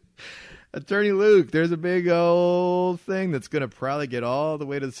 Attorney Luke, there's a big old thing that's going to probably get all the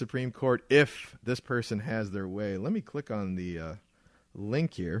way to the Supreme Court if this person has their way. Let me click on the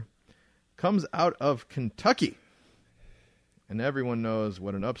link here. Comes out of Kentucky. And everyone knows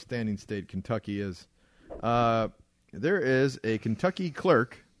what an upstanding state Kentucky is. There is a Kentucky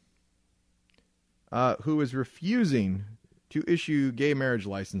clerk who is refusing to issue gay marriage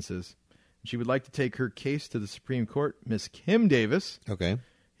licenses. She would like to take her case to the Supreme Court. Miss Kim Davis. Okay.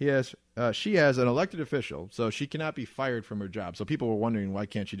 She has an elected official, so she cannot be fired from her job. So people were wondering, why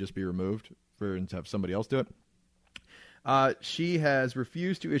can't she just be removed and to have somebody else do it? She has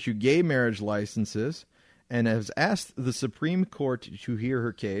refused to issue gay marriage licenses and has asked the Supreme Court to hear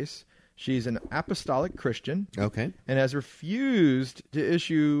her case. She's an apostolic Christian. Okay. And has refused to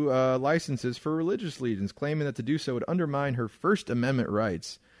issue licenses for religious leaders, claiming that to do so would undermine her First Amendment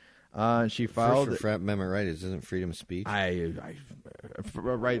rights. She filed First First Amendment right isn't freedom of speech.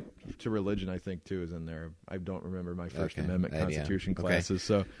 Right to religion, I think, too, is in there. I don't remember my First Amendment Constitution classes.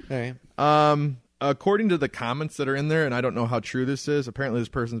 So, according to the comments that are in there, and I don't know how true this is, apparently this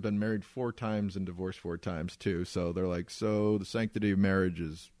person's been married 4 times and divorced 4 times too. So they're like, so the sanctity of marriage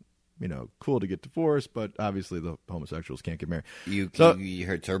is, cool to get divorced, but obviously the homosexuals can't get married. You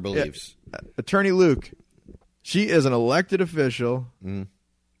hurt her beliefs. Attorney Luke, she is an elected official.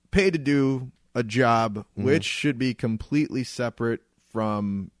 Paid to do a job which should be completely separate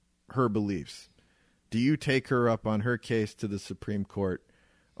from her beliefs. do you take her up on her case to the Supreme Court,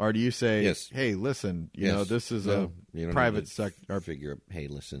 or do you say, Yes. hey, listen, you Yes. know, this is No, you a don't private need to sector. figure. Hey,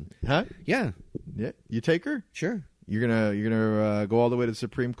 listen. Huh? Yeah, Yeah, you take her? sure, You're gonna go all the way to the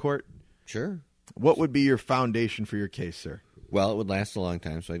Supreme Court? sure. What would be your foundation for your case, sir? Well, it would last a long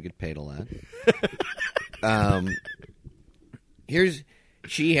time, so I'd get paid a lot.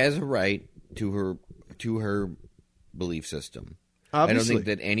 She has a right to her belief system. Obviously. I don't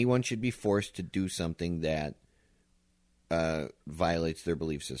think that anyone should be forced to do something that violates their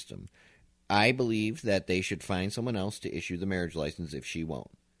belief system. I believe that they should find someone else to issue the marriage license if she won't.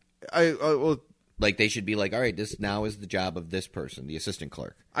 Well, Like, they should be like, all right, this now is the job of this person, the assistant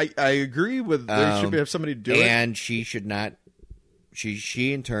clerk. I agree with there should have somebody do it. And she should not.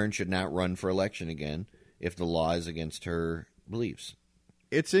 She in turn should not run for election again if the law is against her beliefs.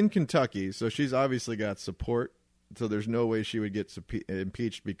 It's in Kentucky, so she's obviously got support. So there's no way she would get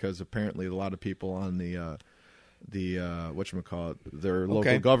impeached because apparently a lot of people on the whatchamacallit, their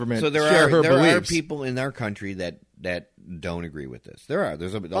local government so there share are her there are beliefs. people in our country that don't agree with this.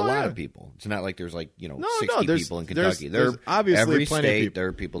 There's a lot of people. It's not like there's 60 people in Kentucky. There's obviously every plenty of state people. there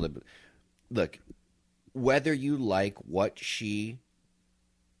are people that look, whether you like what she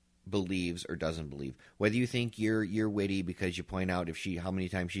believes or doesn't believe, whether you think you're witty because you point out how many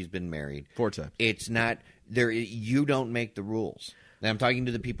times she's been married. 4 times. It's not there. You don't make the rules. And I'm talking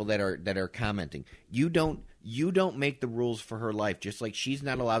to the people that are commenting. You don't make the rules for her life, just like she's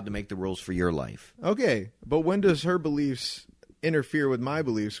not allowed to make the rules for your life. Okay, but when does her beliefs interfere with my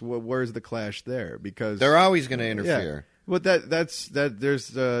beliefs? Where's the clash there? Because They're always going to interfere. But that's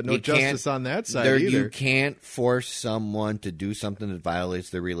there's no You justice on that side there, either. You can't force someone to do something that violates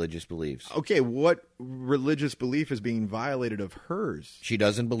their religious beliefs. Okay, what religious belief is being violated of hers? She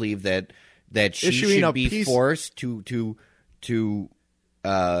doesn't believe that she Issuing a should be peace- forced to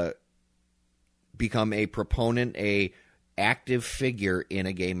become a proponent, a active figure in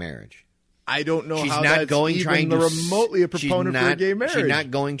a gay marriage. I don't know She's how not that's going even trying to remotely a proponent for a gay marriage. She's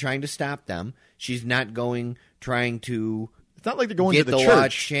not going trying to stop them. She's not going trying to It's not like they're going get to the law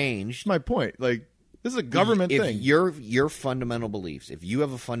church. changed. That's my point. Like, this is a government if thing. Your fundamental beliefs, if you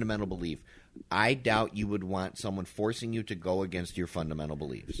have a fundamental belief, I doubt you would want someone forcing you to go against your fundamental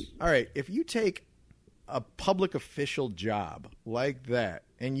beliefs. All right, if you take a public official job like that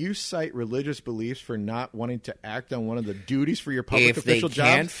and you cite religious beliefs for not wanting to act on one of the duties for your public If they official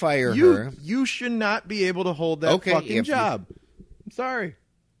can't jobs, fire you, her- you should not be able to hold that Okay, fucking if you- job. I'm sorry.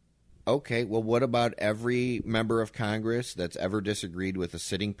 Okay, well, what about every member of Congress that's ever disagreed with a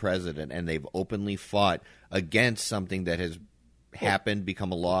sitting president and they've openly fought against something that has happened,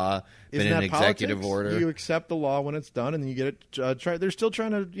 become a law, been Isn't an that executive politics? order? You accept the law when it's done, and then you get it tried. They're still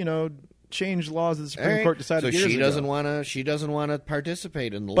trying to, change laws that the Supreme All right. Court decided so years she ago. doesn't want to. She doesn't want to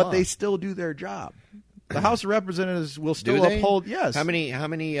participate in the But law. they still do their job. The House of Representatives will Do still they? uphold. Yes. How many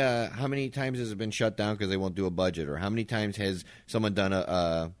times has it been shut down because they won't do a budget, or how many times has someone done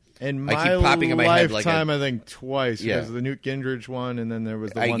a? In I my keep popping in my head like lifetime, I think twice. Yeah. Because of the Newt Gingrich one, and then there was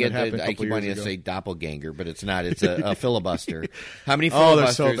the I one get that happened that. a I couple keep wanting years to ago. say doppelganger, but it's not. It's a filibuster. How many Oh, they're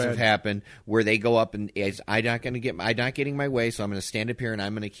so filibusters have bad. happened where they go up and I'm not getting my way, so I'm going to stand up here and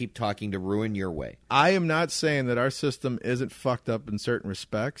I'm going to keep talking to ruin your way. I am not saying that our system isn't fucked up in certain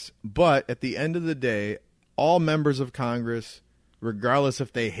respects, but at the end of the day, all members of Congress, regardless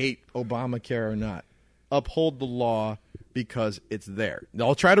if they hate Obamacare or not, uphold the law because it's there.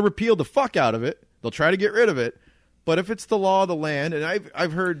 They'll try to repeal the fuck out of it. They'll try to get rid of it. But if it's the law of the land, and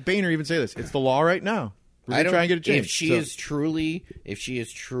I've heard Boehner even say this, it's the law right now. We're going to try and get it changed.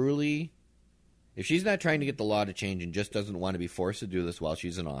 If she's not trying to get the law to change and just doesn't want to be forced to do this while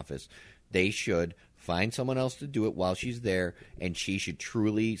she's in office, they should find someone else to do it while she's there, and she should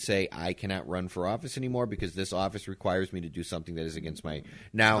truly say, I cannot run for office anymore because this office requires me to do something that is against my...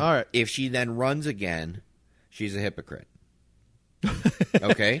 Now, All right. if she then runs again, she's a hypocrite.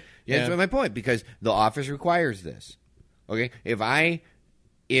 Okay? Yeah. That's my point, because the office requires this. Okay? If I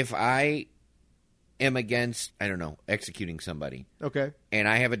am against, I don't know, executing somebody, Okay. and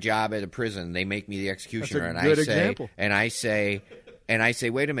I have a job at a prison, they make me the executioner, That's a good example. and I say,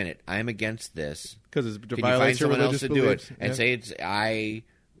 wait a minute, I'm against this. Because it Can you violates find your someone else religious to do beliefs. it? And say I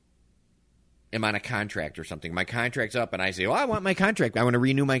am on a contract or something. My contract's up, and I say, well, I want my contract. I want to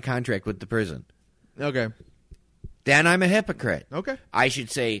renew my contract with the prison. Okay. Then I'm a hypocrite. Okay. I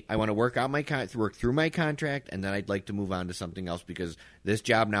should say I want to work through my contract, and then I'd like to move on to something else because this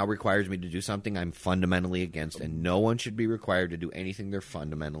job now requires me to do something I'm fundamentally against, and no one should be required to do anything they're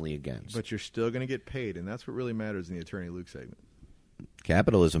fundamentally against. But you're still going to get paid, and that's what really matters in the Attorney Luke segment.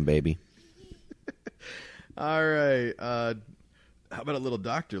 Capitalism, baby. All right. How about a little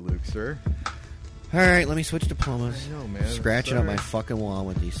Dr. Luke, sir? All right, let me switch diplomas. I know, man. Scratching up Sorry. my fucking wall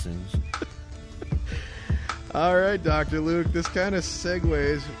with these things. All right, Dr. Luke. This kind of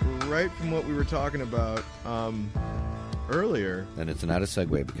segues right from what we were talking about earlier. And it's not a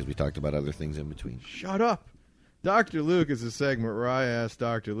segue because we talked about other things in between. Shut up. Dr. Luke is a segment where I ask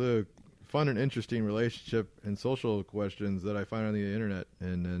Dr. Luke fun and interesting relationship and social questions that I find on the internet,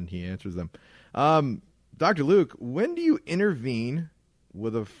 and then he answers them. Dr. Luke, when do you intervene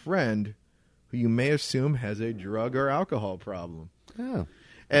with a friend who you may assume has a drug or alcohol problem? Oh.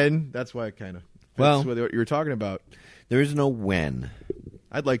 And that's why it kind of fits with what you were talking about. There is no when.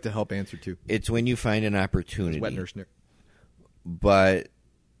 I'd like to help answer, too. It's when you find an opportunity. Wet nurse Nick. But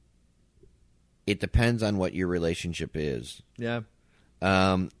it depends on what your relationship is. Yeah.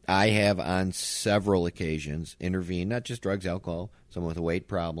 I have on several occasions intervened, not just drugs, alcohol, someone with a weight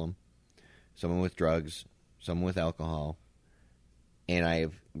problem, someone with drugs, someone with alcohol, and I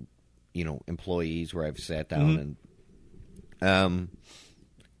have, employees where I've sat down and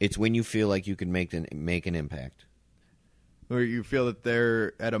it's when you feel like you can make an impact. Or you feel that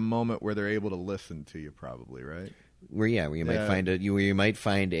they're at a moment where they're able to listen to you, probably, right? Where you might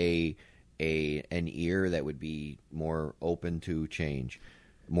find an ear that would be more open to change,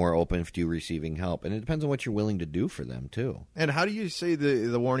 more open to receiving help, and it depends on what you're willing to do for them too. And how do you say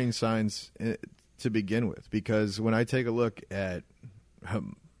the warning signs to begin with? Because when I take a look at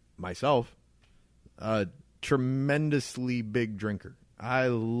myself, a tremendously big drinker. I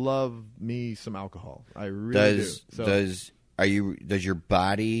love me some alcohol. I really do. So, does your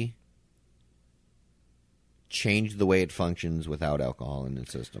body change the way it functions without alcohol in the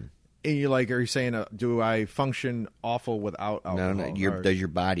system? and you're like, are you saying, do I function awful without alcohol? No. Does your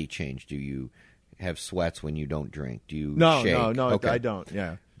body change? Do you have sweats when you don't drink? Do you No, shake? no, Okay. I don't.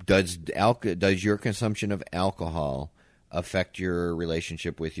 Yeah. Does your consumption of alcohol affect your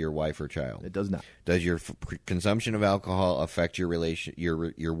relationship with your wife or child? It does not. Does your consumption of alcohol affect your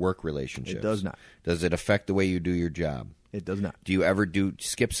work relationships? It does not. Does it affect the way you do your job? It does not. Do you ever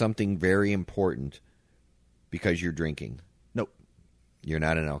skip something very important because you're drinking? Nope. You're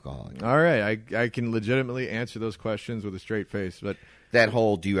not an alcoholic. All right. I can legitimately answer those questions with a straight face, but that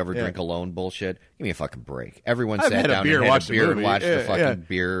whole "do you ever drink alone" bullshit? Give me a fucking break. Everyone I've sat had a down beer, and had watched a a beer movie. and watched Yeah, the fucking yeah.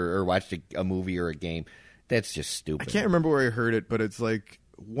 beer or watched a movie or a game. That's just stupid. I can't remember where I heard it, but it's like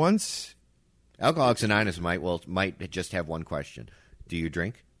once Alcoholics Anonymous might just have one question: do you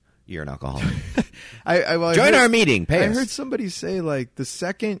drink? You're an alcoholic. Join our meeting. Pay I us. heard somebody say, like, the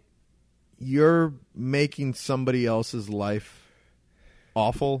second you're making somebody else's life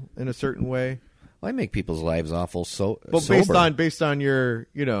awful in a certain way. Well, I make people's lives awful. Well, Sober. based on your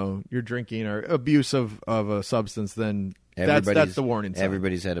your drinking or abuse of a substance, then that's the warning sign.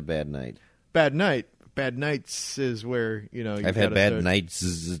 Everybody's had a bad night. Bad nights is where I've had bad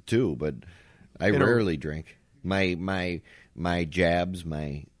nights too, but I rarely drink. My jabs,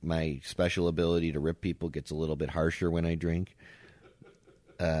 my special ability to rip people gets a little bit harsher when I drink.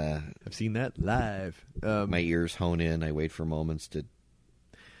 I've seen that live. My ears hone in. I wait for moments to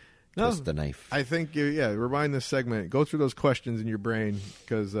twist the knife. I think, rewind this segment. Go through those questions in your brain,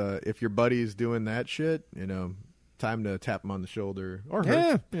 because if your buddy's doing that shit, time to tap him on the shoulder or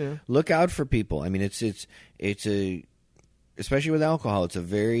her. Yeah. Look out for people. I mean, it's especially with alcohol.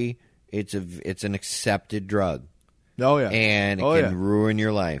 It's an accepted drug. Oh yeah, and it can ruin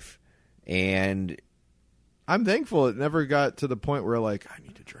your life. And I'm thankful it never got to the point where I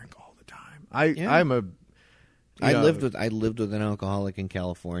need to drink all the time. I lived with an alcoholic in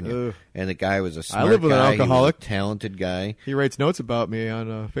California, and the guy was a smart I lived with guy. an alcoholic, he was a talented guy. He writes notes about me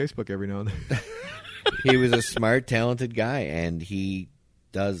on Facebook every now and then. He was a smart, talented guy, and he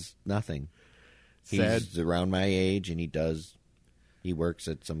does nothing. Sad. He's around my age, and he works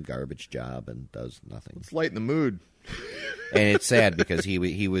at some garbage job and does nothing. Let's lighten the mood. And it's sad because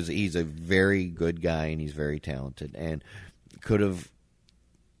he's a very good guy and he's very talented, and could have,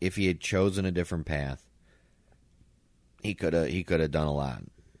 if he had chosen a different path, he could have done a lot.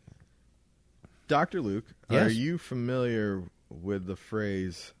 Dr. Luke, Yes? Are you familiar with the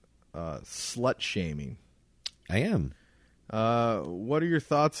phrase slut shaming? I am. What are your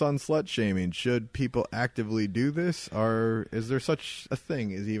thoughts on slut shaming? Should people actively do this, or is there such a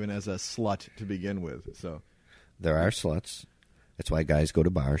thing as even as a slut to begin with? So There are sluts. That's why guys go to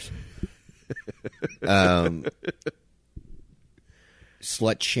bars.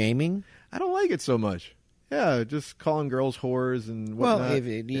 Slut shaming? I don't like it so much. Yeah, just calling girls whores and whatnot.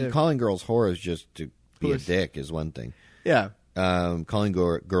 Well, calling girls whores just to be a dick is one thing. Yeah. Calling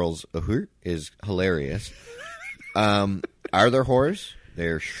girls a whore is hilarious. Are there whores?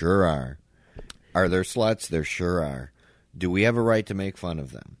 There sure are. Are there sluts? There sure are. Do we have a right to make fun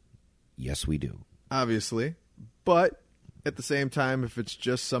of them? Yes, we do. obviously. But at the same time, if it's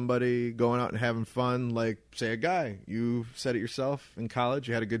just somebody going out and having fun, like, say, a guy, you said it yourself in college,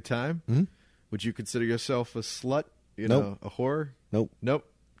 you had a good time, would you consider yourself a slut, know, a whore? Nope.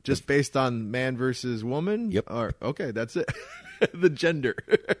 Just based on man versus woman? Yep. Or, okay, that's it. The gender.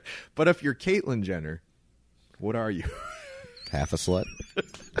 But if you're Caitlyn Jenner, what are you? Half a slut.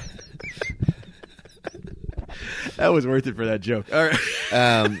 That was worth it for that joke. All right.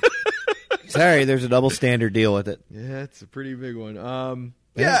 Sorry, there's a double standard. Deal with it. Yeah, it's a pretty big one.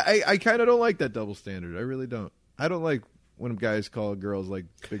 I kind of don't like that double standard. I really don't. I don't like when guys call girls like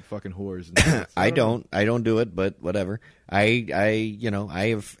big fucking whores. And stuff. I don't do it, but whatever. I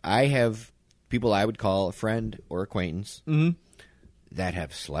have people I would call a friend or acquaintance that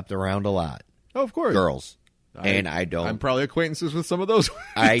have slept around a lot. Oh, of course, girls, and I don't. I'm probably acquaintances with some of those.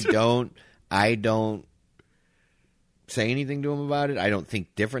 I don't say anything to them about it. I don't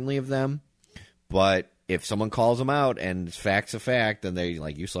think differently of them. But if someone calls them out and it's fact's a fact, and they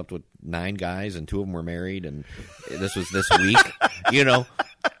like, you slept with 9 guys and 2 of them were married, and this was this week,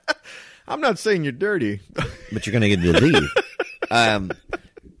 I'm not saying you're dirty, but you're going to get to leave.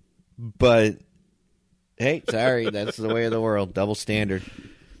 But hey, sorry, that's the way of the world. Double standard.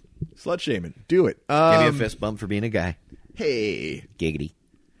 Slut shaming. Do it. Give you a fist bump for being a guy. Hey, giggity.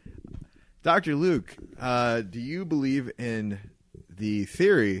 Dr. Luke, do you believe in the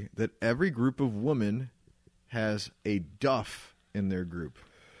theory that every group of women has a DUFF in their group?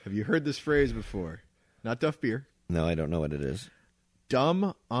 Have you heard this phrase before? Not Duff beer. No, I don't know what it is.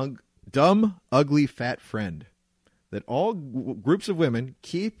 Dumb, ugly, fat friend. That all groups of women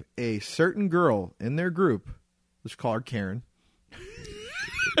keep a certain girl in their group. Let's call her Karen.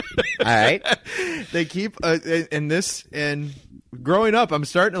 All right. They keep and growing up, I'm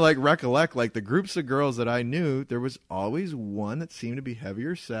starting to like recollect like the groups of girls that I knew. There was always one that seemed to be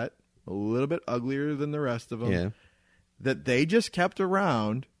heavier set, a little bit uglier than the rest of them. Yeah. That they just kept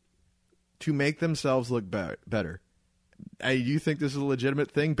around to make themselves look better. Do you think this is a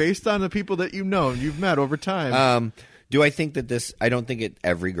legitimate thing based on the people that you've known, you've met over time? Do I think that this? I don't think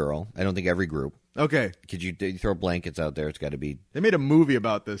every girl. I don't think every group. Okay. Could you throw blankets out there? It's got to be. They made a movie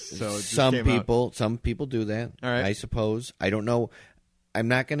about this, so it just some came people. out. Some people do that. All right. I suppose. I don't know. I'm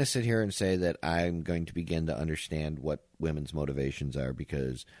not going to sit here and say that I'm going to begin to understand what women's motivations are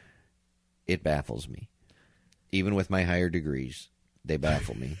because it baffles me. Even with my higher degrees, they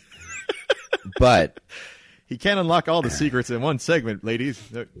baffle me. But he can't unlock all the secrets in one segment, ladies.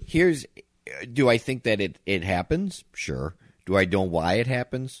 Do I think that it happens? Sure. Do I know why it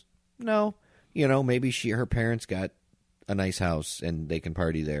happens? No. Maybe her parents got a nice house and they can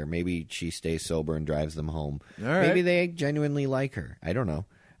party there. Maybe she stays sober and drives them home. All right. Maybe they genuinely like her. I don't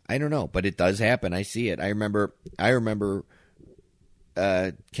know. But it does happen. I see it. I remember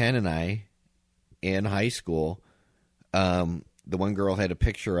Ken and I in high school, the one girl had a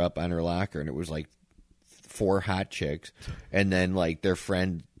picture up on her locker and it was like 4 hot chicks, and then like their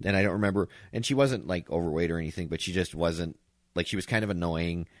friend, and I don't remember, and she wasn't like overweight or anything, but she just wasn't, like, she was kind of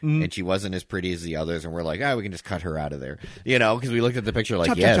annoying, and she wasn't as pretty as the others, and we're like, we can just cut her out of there, because we looked at the picture like,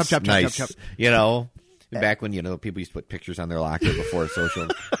 chop, yes, chop, chop, nice, chop, chop. Back when people used to put pictures on their locker before social.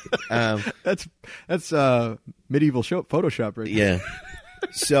 That's medieval Photoshop right there. Yeah.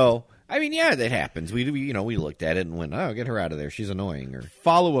 So I mean, yeah, that happens. We looked at it and went, get her out of there. She's annoying. Or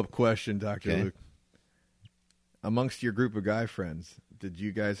follow-up question, Dr. Okay. Luke. Amongst your group of guy friends, did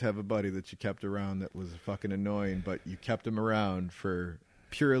you guys have a buddy that you kept around that was fucking annoying, but you kept him around for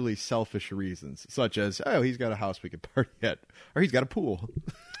purely selfish reasons, such as, he's got a house we could party at, or he's got a pool?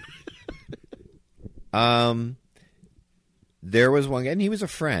 There was one guy, and he was a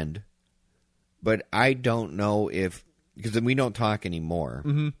friend, but I don't know because we don't talk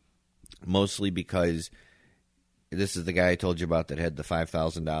anymore, mostly because this is the guy I told you about that had the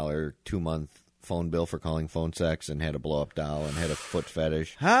 $5,000 2-month phone bill for calling phone sex and had a blow-up doll and had a foot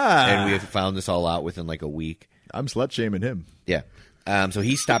fetish. And we had found this all out within like a week. I'm slut-shaming him. Yeah. So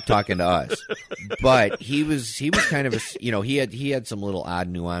he stopped talking to us. But he was kind of he had some little odd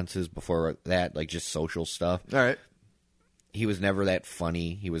nuances before that, like just social stuff. All right. He was never that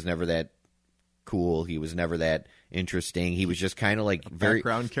funny. He was never that cool. He was never that interesting. He was just kind of like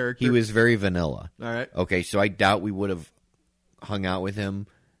background character. He was very vanilla. All right. Okay, so I doubt we would have hung out with him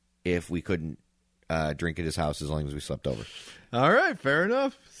if we couldn't drink at his house as long as we slept over. All right, fair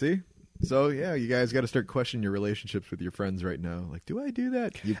enough. See? So, yeah, you guys got to start questioning your relationships with your friends right now. Like, do I do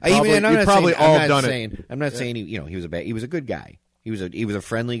that? You've probably all done it. I'm not saying he was a good guy. He was a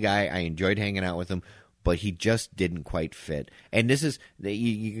friendly guy. I enjoyed hanging out with him, but he just didn't quite fit. And this is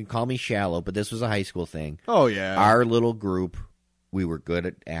you can call me shallow, but this was a high school thing. Oh yeah, our little group, we were good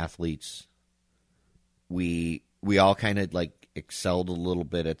at athletes. we all kind of like excelled a little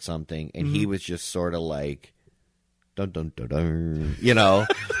bit at something, and he was just sort of like, dun dun dun dun, you know,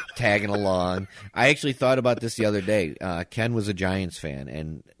 tagging along. I actually thought about this the other day. Ken was a Giants fan,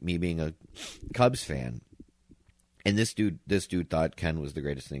 and me being a Cubs fan. And this dude thought Ken was the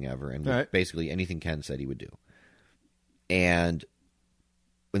greatest thing ever, and basically anything Ken said he would do. And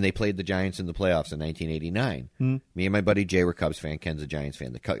when they played the Giants in the playoffs in 1989, me and my buddy Jay were Cubs fan. Ken's a Giants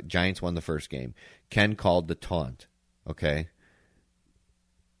fan. The Giants won the first game. Ken called the taunt. Okay,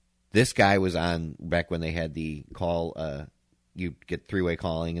 this guy was on back when they had the call. You get three-way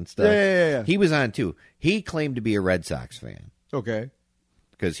calling and stuff. Yeah. He was on too. He claimed to be a Red Sox fan. Okay,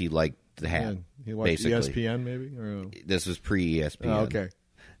 because he liked the hat. He watched basically. ESPN, maybe? Or... This was pre-ESPN. Oh, okay.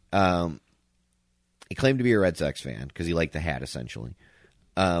 He claimed to be a Red Sox fan because he liked the hat, essentially.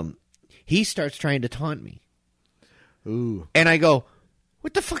 He starts trying to taunt me. Ooh. And I go,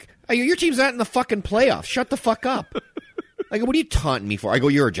 what the fuck? Your team's not in the fucking playoffs. Shut the fuck up. I go, what are you taunting me for? I go,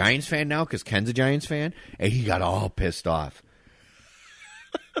 you're a Giants fan now because Ken's a Giants fan? And he got all pissed off.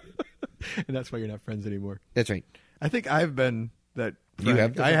 And that's why you're not friends anymore. That's right. I think I've been that... You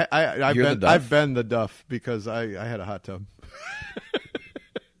have the I've been the Duff because I had a hot tub.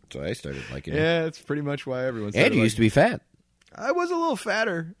 So I started liking it. Yeah, it's pretty much why everyone started And you used to be fat. I was a little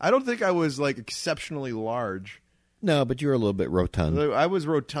fatter. I don't think I was like exceptionally large. No, but you were a little bit rotund. I was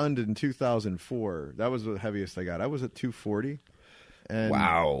rotund in 2004. That was the heaviest I got. I was at 240. And,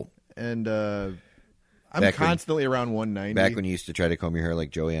 wow. And I'm constantly around 190. Back when you used to try to comb your hair like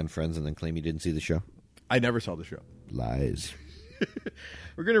Joey on Friends and then claim you didn't see the show? I never saw the show. Lies.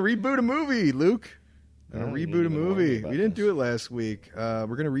 We're going to reboot a movie, Luke. Reboot a movie. We didn't do it last week. We're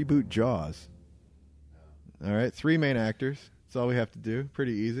going to reboot Jaws. All right, 3 main actors. That's all we have to do.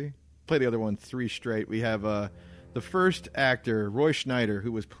 Pretty easy. Play the other one 3 straight. We have the first actor, Roy Schneider,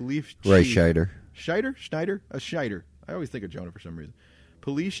 who was police chief. Roy Scheider. Scheider? Schneider? Scheider. I always think of Jonah for some reason.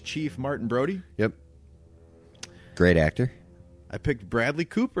 Police Chief Martin Brody. Yep. Great actor. I picked Bradley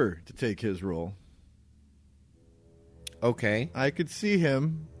Cooper to take his role. Okay. I could see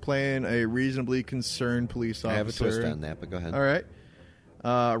him playing a reasonably concerned police officer. I have a twist on that, but go ahead. All right.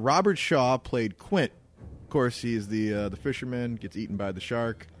 Robert Shaw played Quint. Of course, he's the fisherman, gets eaten by the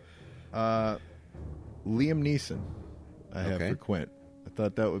shark. Liam Neeson, I have for Quint. I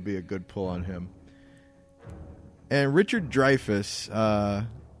thought that would be a good pull on him. And Richard Dreyfuss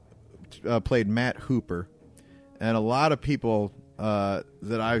played Matt Hooper. And a lot of people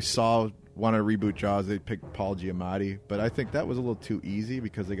that I saw want to reboot Jaws, they picked Paul Giamatti. But I think that was a little too easy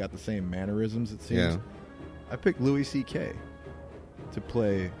because they got the same mannerisms, it seems. Yeah. I picked Louis C.K. to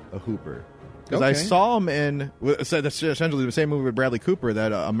play a Hooper. Because I saw him in, so that's essentially the same movie with Bradley Cooper,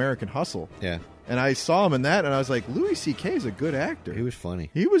 that American Hustle. Yeah. And I saw him in that, and I was like, Louis C.K. is a good actor. He was funny.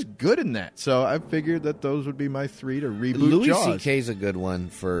 He was good in that. So I figured that those would be my 3 to reboot Jaws. Louis C.K. is a good one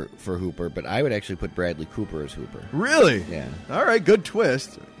for Hooper, but I would actually put Bradley Cooper as Hooper. Really? Yeah. All right, good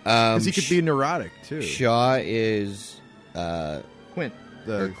twist. Because he could be neurotic, too. Shaw is... Quint,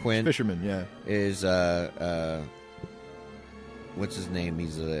 the fisherman, yeah. Is... what's his name?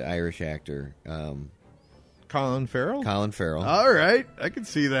 He's an Irish actor. Colin Farrell? Colin Farrell. All right. I can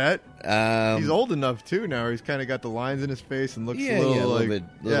see that. He's old enough, too, now. He's kind of got the lines in his face and looks a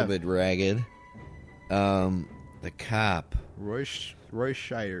little bit ragged. The cop. Roy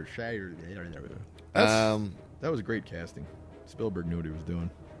Scheider. That was great casting. Spielberg knew what he was doing.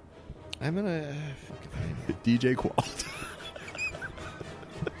 I'm going to... DJ Qualt.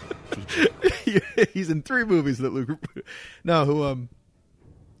 He's in 3 movies that Luke... No, who...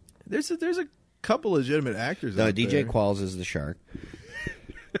 There's a couple legitimate actors out DJ there. Qualls is the shark.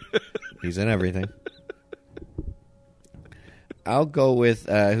 He's in everything. I'll go with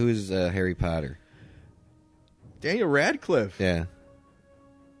who's Harry Potter. Daniel Radcliffe. Yeah,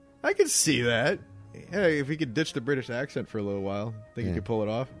 I could see that. Yeah, if he could ditch the British accent for a little while, think he could pull it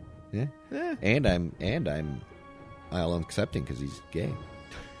off. Yeah. And I'm accepting because he's gay.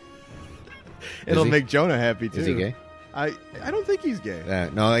 It'll make Jonah happy too. Is he gay? I don't think he's gay.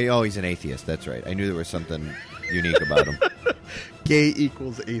 No, he's an atheist. That's right. I knew there was something unique about him. Gay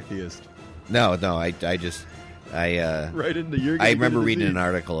equals atheist. No, I right into your. I remember reading an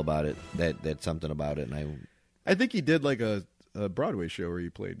article about it that something about it, and I think he did like a Broadway show where he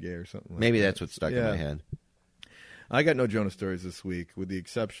played gay or something. Maybe that's what stuck in my head. I got no Jonah stories this week, with the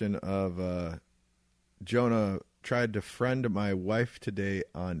exception of Jonah tried to friend my wife today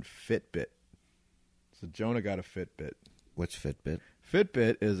on Fitbit. So Jonah got a Fitbit. What's Fitbit?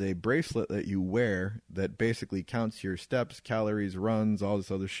 Fitbit is a bracelet that you wear that basically counts your steps, calories, runs, all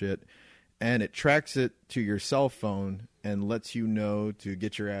this other shit. and it tracks it to your cell phone and lets you know to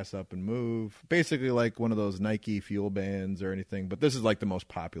get your ass up and move. Basically like one of those Nike fuel bands or anything, but this is like the most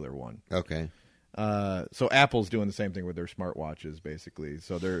popular one. Okay. So Apple's doing the same thing with their smartwatches, basically.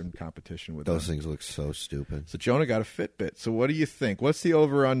 So they're in competition with Those them. things look so stupid. So Jonah got a Fitbit. So what do you think? What's the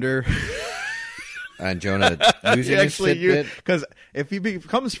over-under? On Jonah using his Fitbit? Because if he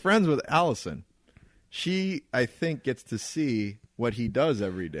becomes friends with Allison, she, I think, gets to see what he does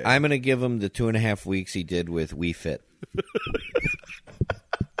every day. I'm going to give him the 2.5 weeks he did with Wii Fit.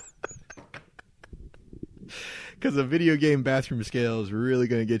 Because the video game bathroom scale is really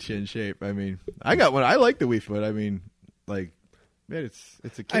going to get you in shape. I mean, I got one. I like the Wii Fit. I mean, like, man, it's a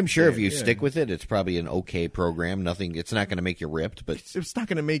kid's I'm sure if game, you yeah. stick with it, it's probably an okay program. It's not going to make you ripped, but It's not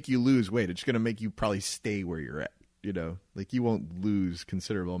going to make you lose weight. It's going to make you probably stay where you're at. You know, like you won't lose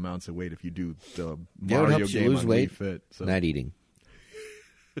considerable amounts of weight if you do the you know what Mario helps you game lose on weight? Wii Fit. So. Not eating.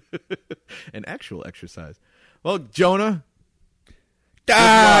 An actual exercise. Well, Jonah,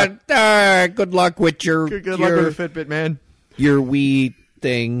 Good luck with your good luck with the Fitbit, man. your Wii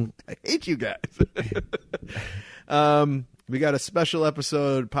thing. I hate you guys. We got a special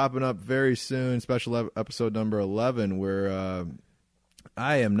episode popping up very soon, special episode number 11, where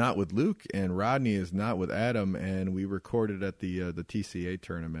I am not with Luke and Rodney is not with Adam, and we recorded at the TCA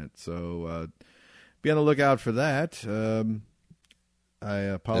tournament. So be on the lookout for that. I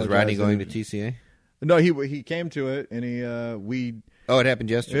apologize. Is Rodney going to TCA? No, he came to it, and we. Oh, it happened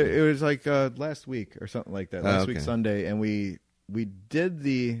yesterday. It was like last week or something like that. Last week Sunday, and we did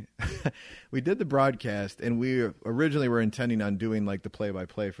the we did the broadcast, and we originally were intending on doing like the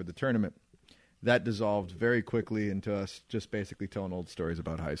play-by-play for the tournament. That dissolved very quickly into us just basically telling old stories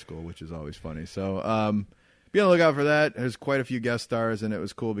about high school, which is always funny. So be on the lookout for that. There's quite a few guest stars, and it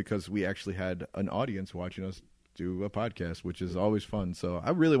was cool because we actually had an audience watching us do a podcast, which is always fun. So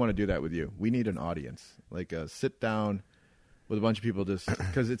I really want to do that with you. We need an audience, like sit down with a bunch of people, just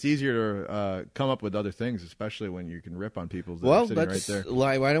because it's easier to come up with other things, especially when you can rip on people that are sitting right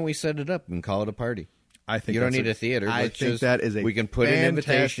there. Why don't we set it up and call it a party? I think you don't need a theater. I think that is a we can put an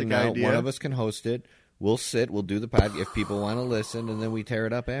invitation out. idea. One of us can host it. We'll sit. We'll do the pod if people want to listen, and then we tear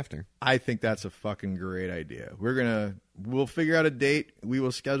it up after. I think that's a fucking great idea. We'll figure out a date. We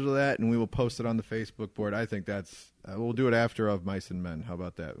will schedule that, and we will post it on the Facebook board. I think that's we'll do it after of Mice and Men. How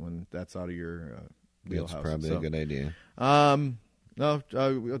about that? When that's out of your wheelhouse. That's probably a good idea. No, why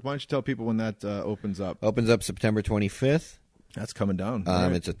don't you tell people when that opens up? Opens up September 25th. That's coming down.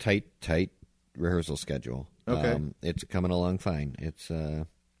 Right. It's a tight rehearsal schedule. Okay. It's coming along fine. It's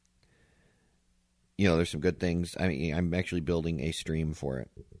there's some good things. I mean, I'm actually building a stream for it.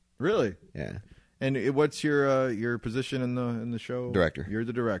 Really? Yeah. And what's your position in the show? Director. You're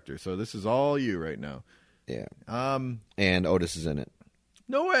the director. So this is all you right now. Yeah. And Otis is in it.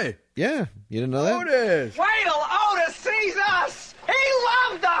 No way. Yeah. You didn't know that? Otis. Wait till Otis sees us! He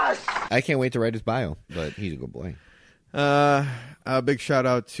loved us! I can't wait to write his bio, but he's a good boy. A big shout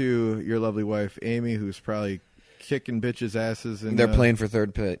out to your lovely wife, Amy, who's probably kicking bitches' asses. They're playing for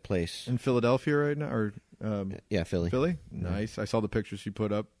third place. In Philadelphia right now? Or yeah, Philly. Philly? Nice. I saw the pictures she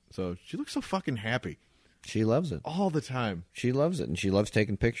put up. So she looks so fucking happy. She loves it. All the time. She loves it, and she loves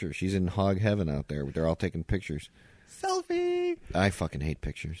taking pictures. She's in hog heaven out there. They're all taking pictures. Selfie. I fucking hate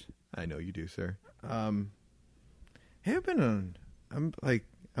pictures. I know you do, sir. Hey, I've been on. I'm like,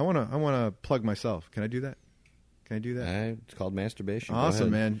 I wanna plug myself. Can I do that? It's called masturbation.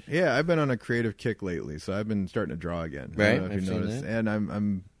 Awesome, man. Yeah, I've been on a creative kick lately, so I've been starting to draw again. Right, I don't know if you noticed. And I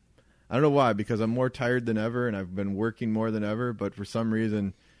don't know why, because I'm more tired than ever, and I've been working more than ever. But for some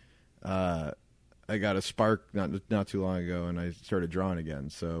reason, I got a spark not too long ago, and I started drawing again.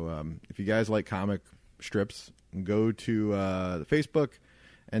 So if you guys like comic strips, go to Facebook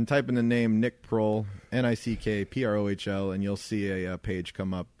and type in the name Nick Prohl, NickProhl, and you'll see a page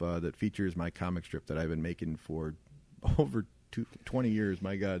come up that features my comic strip that I've been making for over 20 years.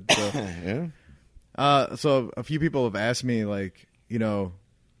 My God. So, Yeah. So a few people have asked me, like,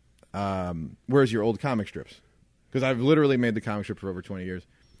 where's your old comic strips? Because I've literally made the comic strip for over 20 years.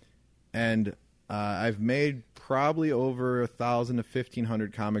 And I've made probably over 1,000 to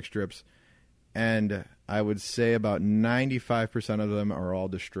 1,500 comic strips. And I would say about 95% of them are all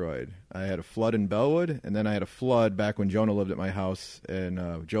destroyed. I had a flood in Bellwood, and then I had a flood back when Jonah lived at my house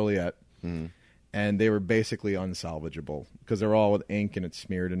in Joliet. Mm. And they were basically unsalvageable because they're all with ink and it's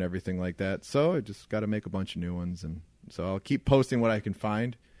smeared and everything like that. So I just got to make a bunch of new ones. And so I'll keep posting what I can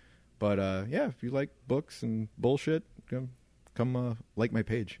find. But, yeah, if you like books and bullshit, come like my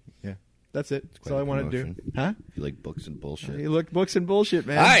page. Yeah. That's it. That's all I want to do. Huh? You like books and bullshit? You like books and bullshit,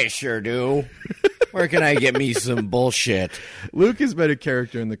 man. I sure do. Where can I get me some bullshit? Luke has been a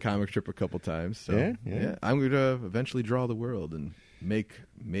character in the comic strip a couple times. So, Yeah. I'm going to eventually draw the world and make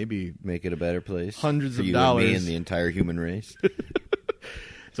it a better place. Hundreds for of you dollars. and me and the entire human race.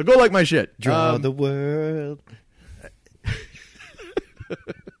 So go like my shit. Draw the world.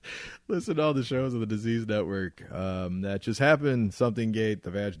 Listen to all the shows of the Disease Network. That just happened. Something Gate,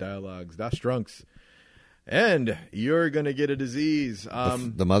 The Vag Dialogues, Das Drunks. And you're going to get a disease. The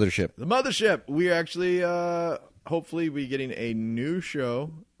mothership. The Mothership. We actually, hopefully, be getting a new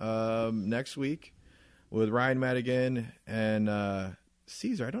show next week with Ryan Madigan and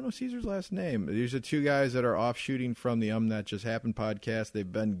Caesar. I don't know Caesar's last name. These are two guys that are offshooting from the That Just Happened podcast. They've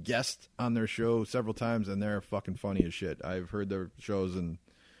been guests on their show several times, and they're fucking funny as shit. I've heard their shows, and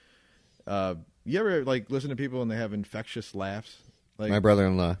you ever listen to people and they have infectious laughs? My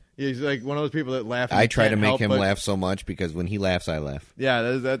brother-in-law. He's like one of those people that laugh. And I try to can't make help him but- laugh so much because when he laughs, I laugh.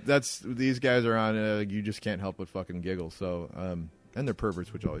 Yeah, that's these guys are on. You just can't help but fucking giggle. So, and they're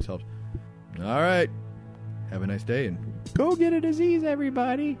perverts, which always helps. All right, have a nice day and go get a disease,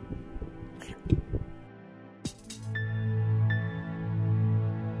 everybody.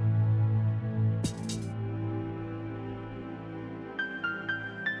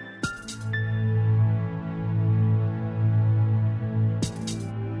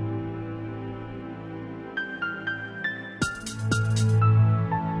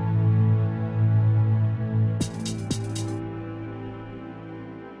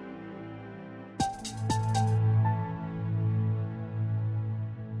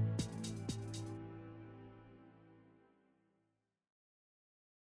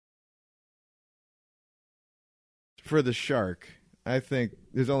 For the shark, I think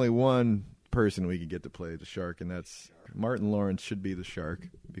there's only one person we could get to play the shark, and that's Martin Lawrence should be the shark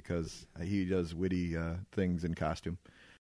because he does witty things in costume.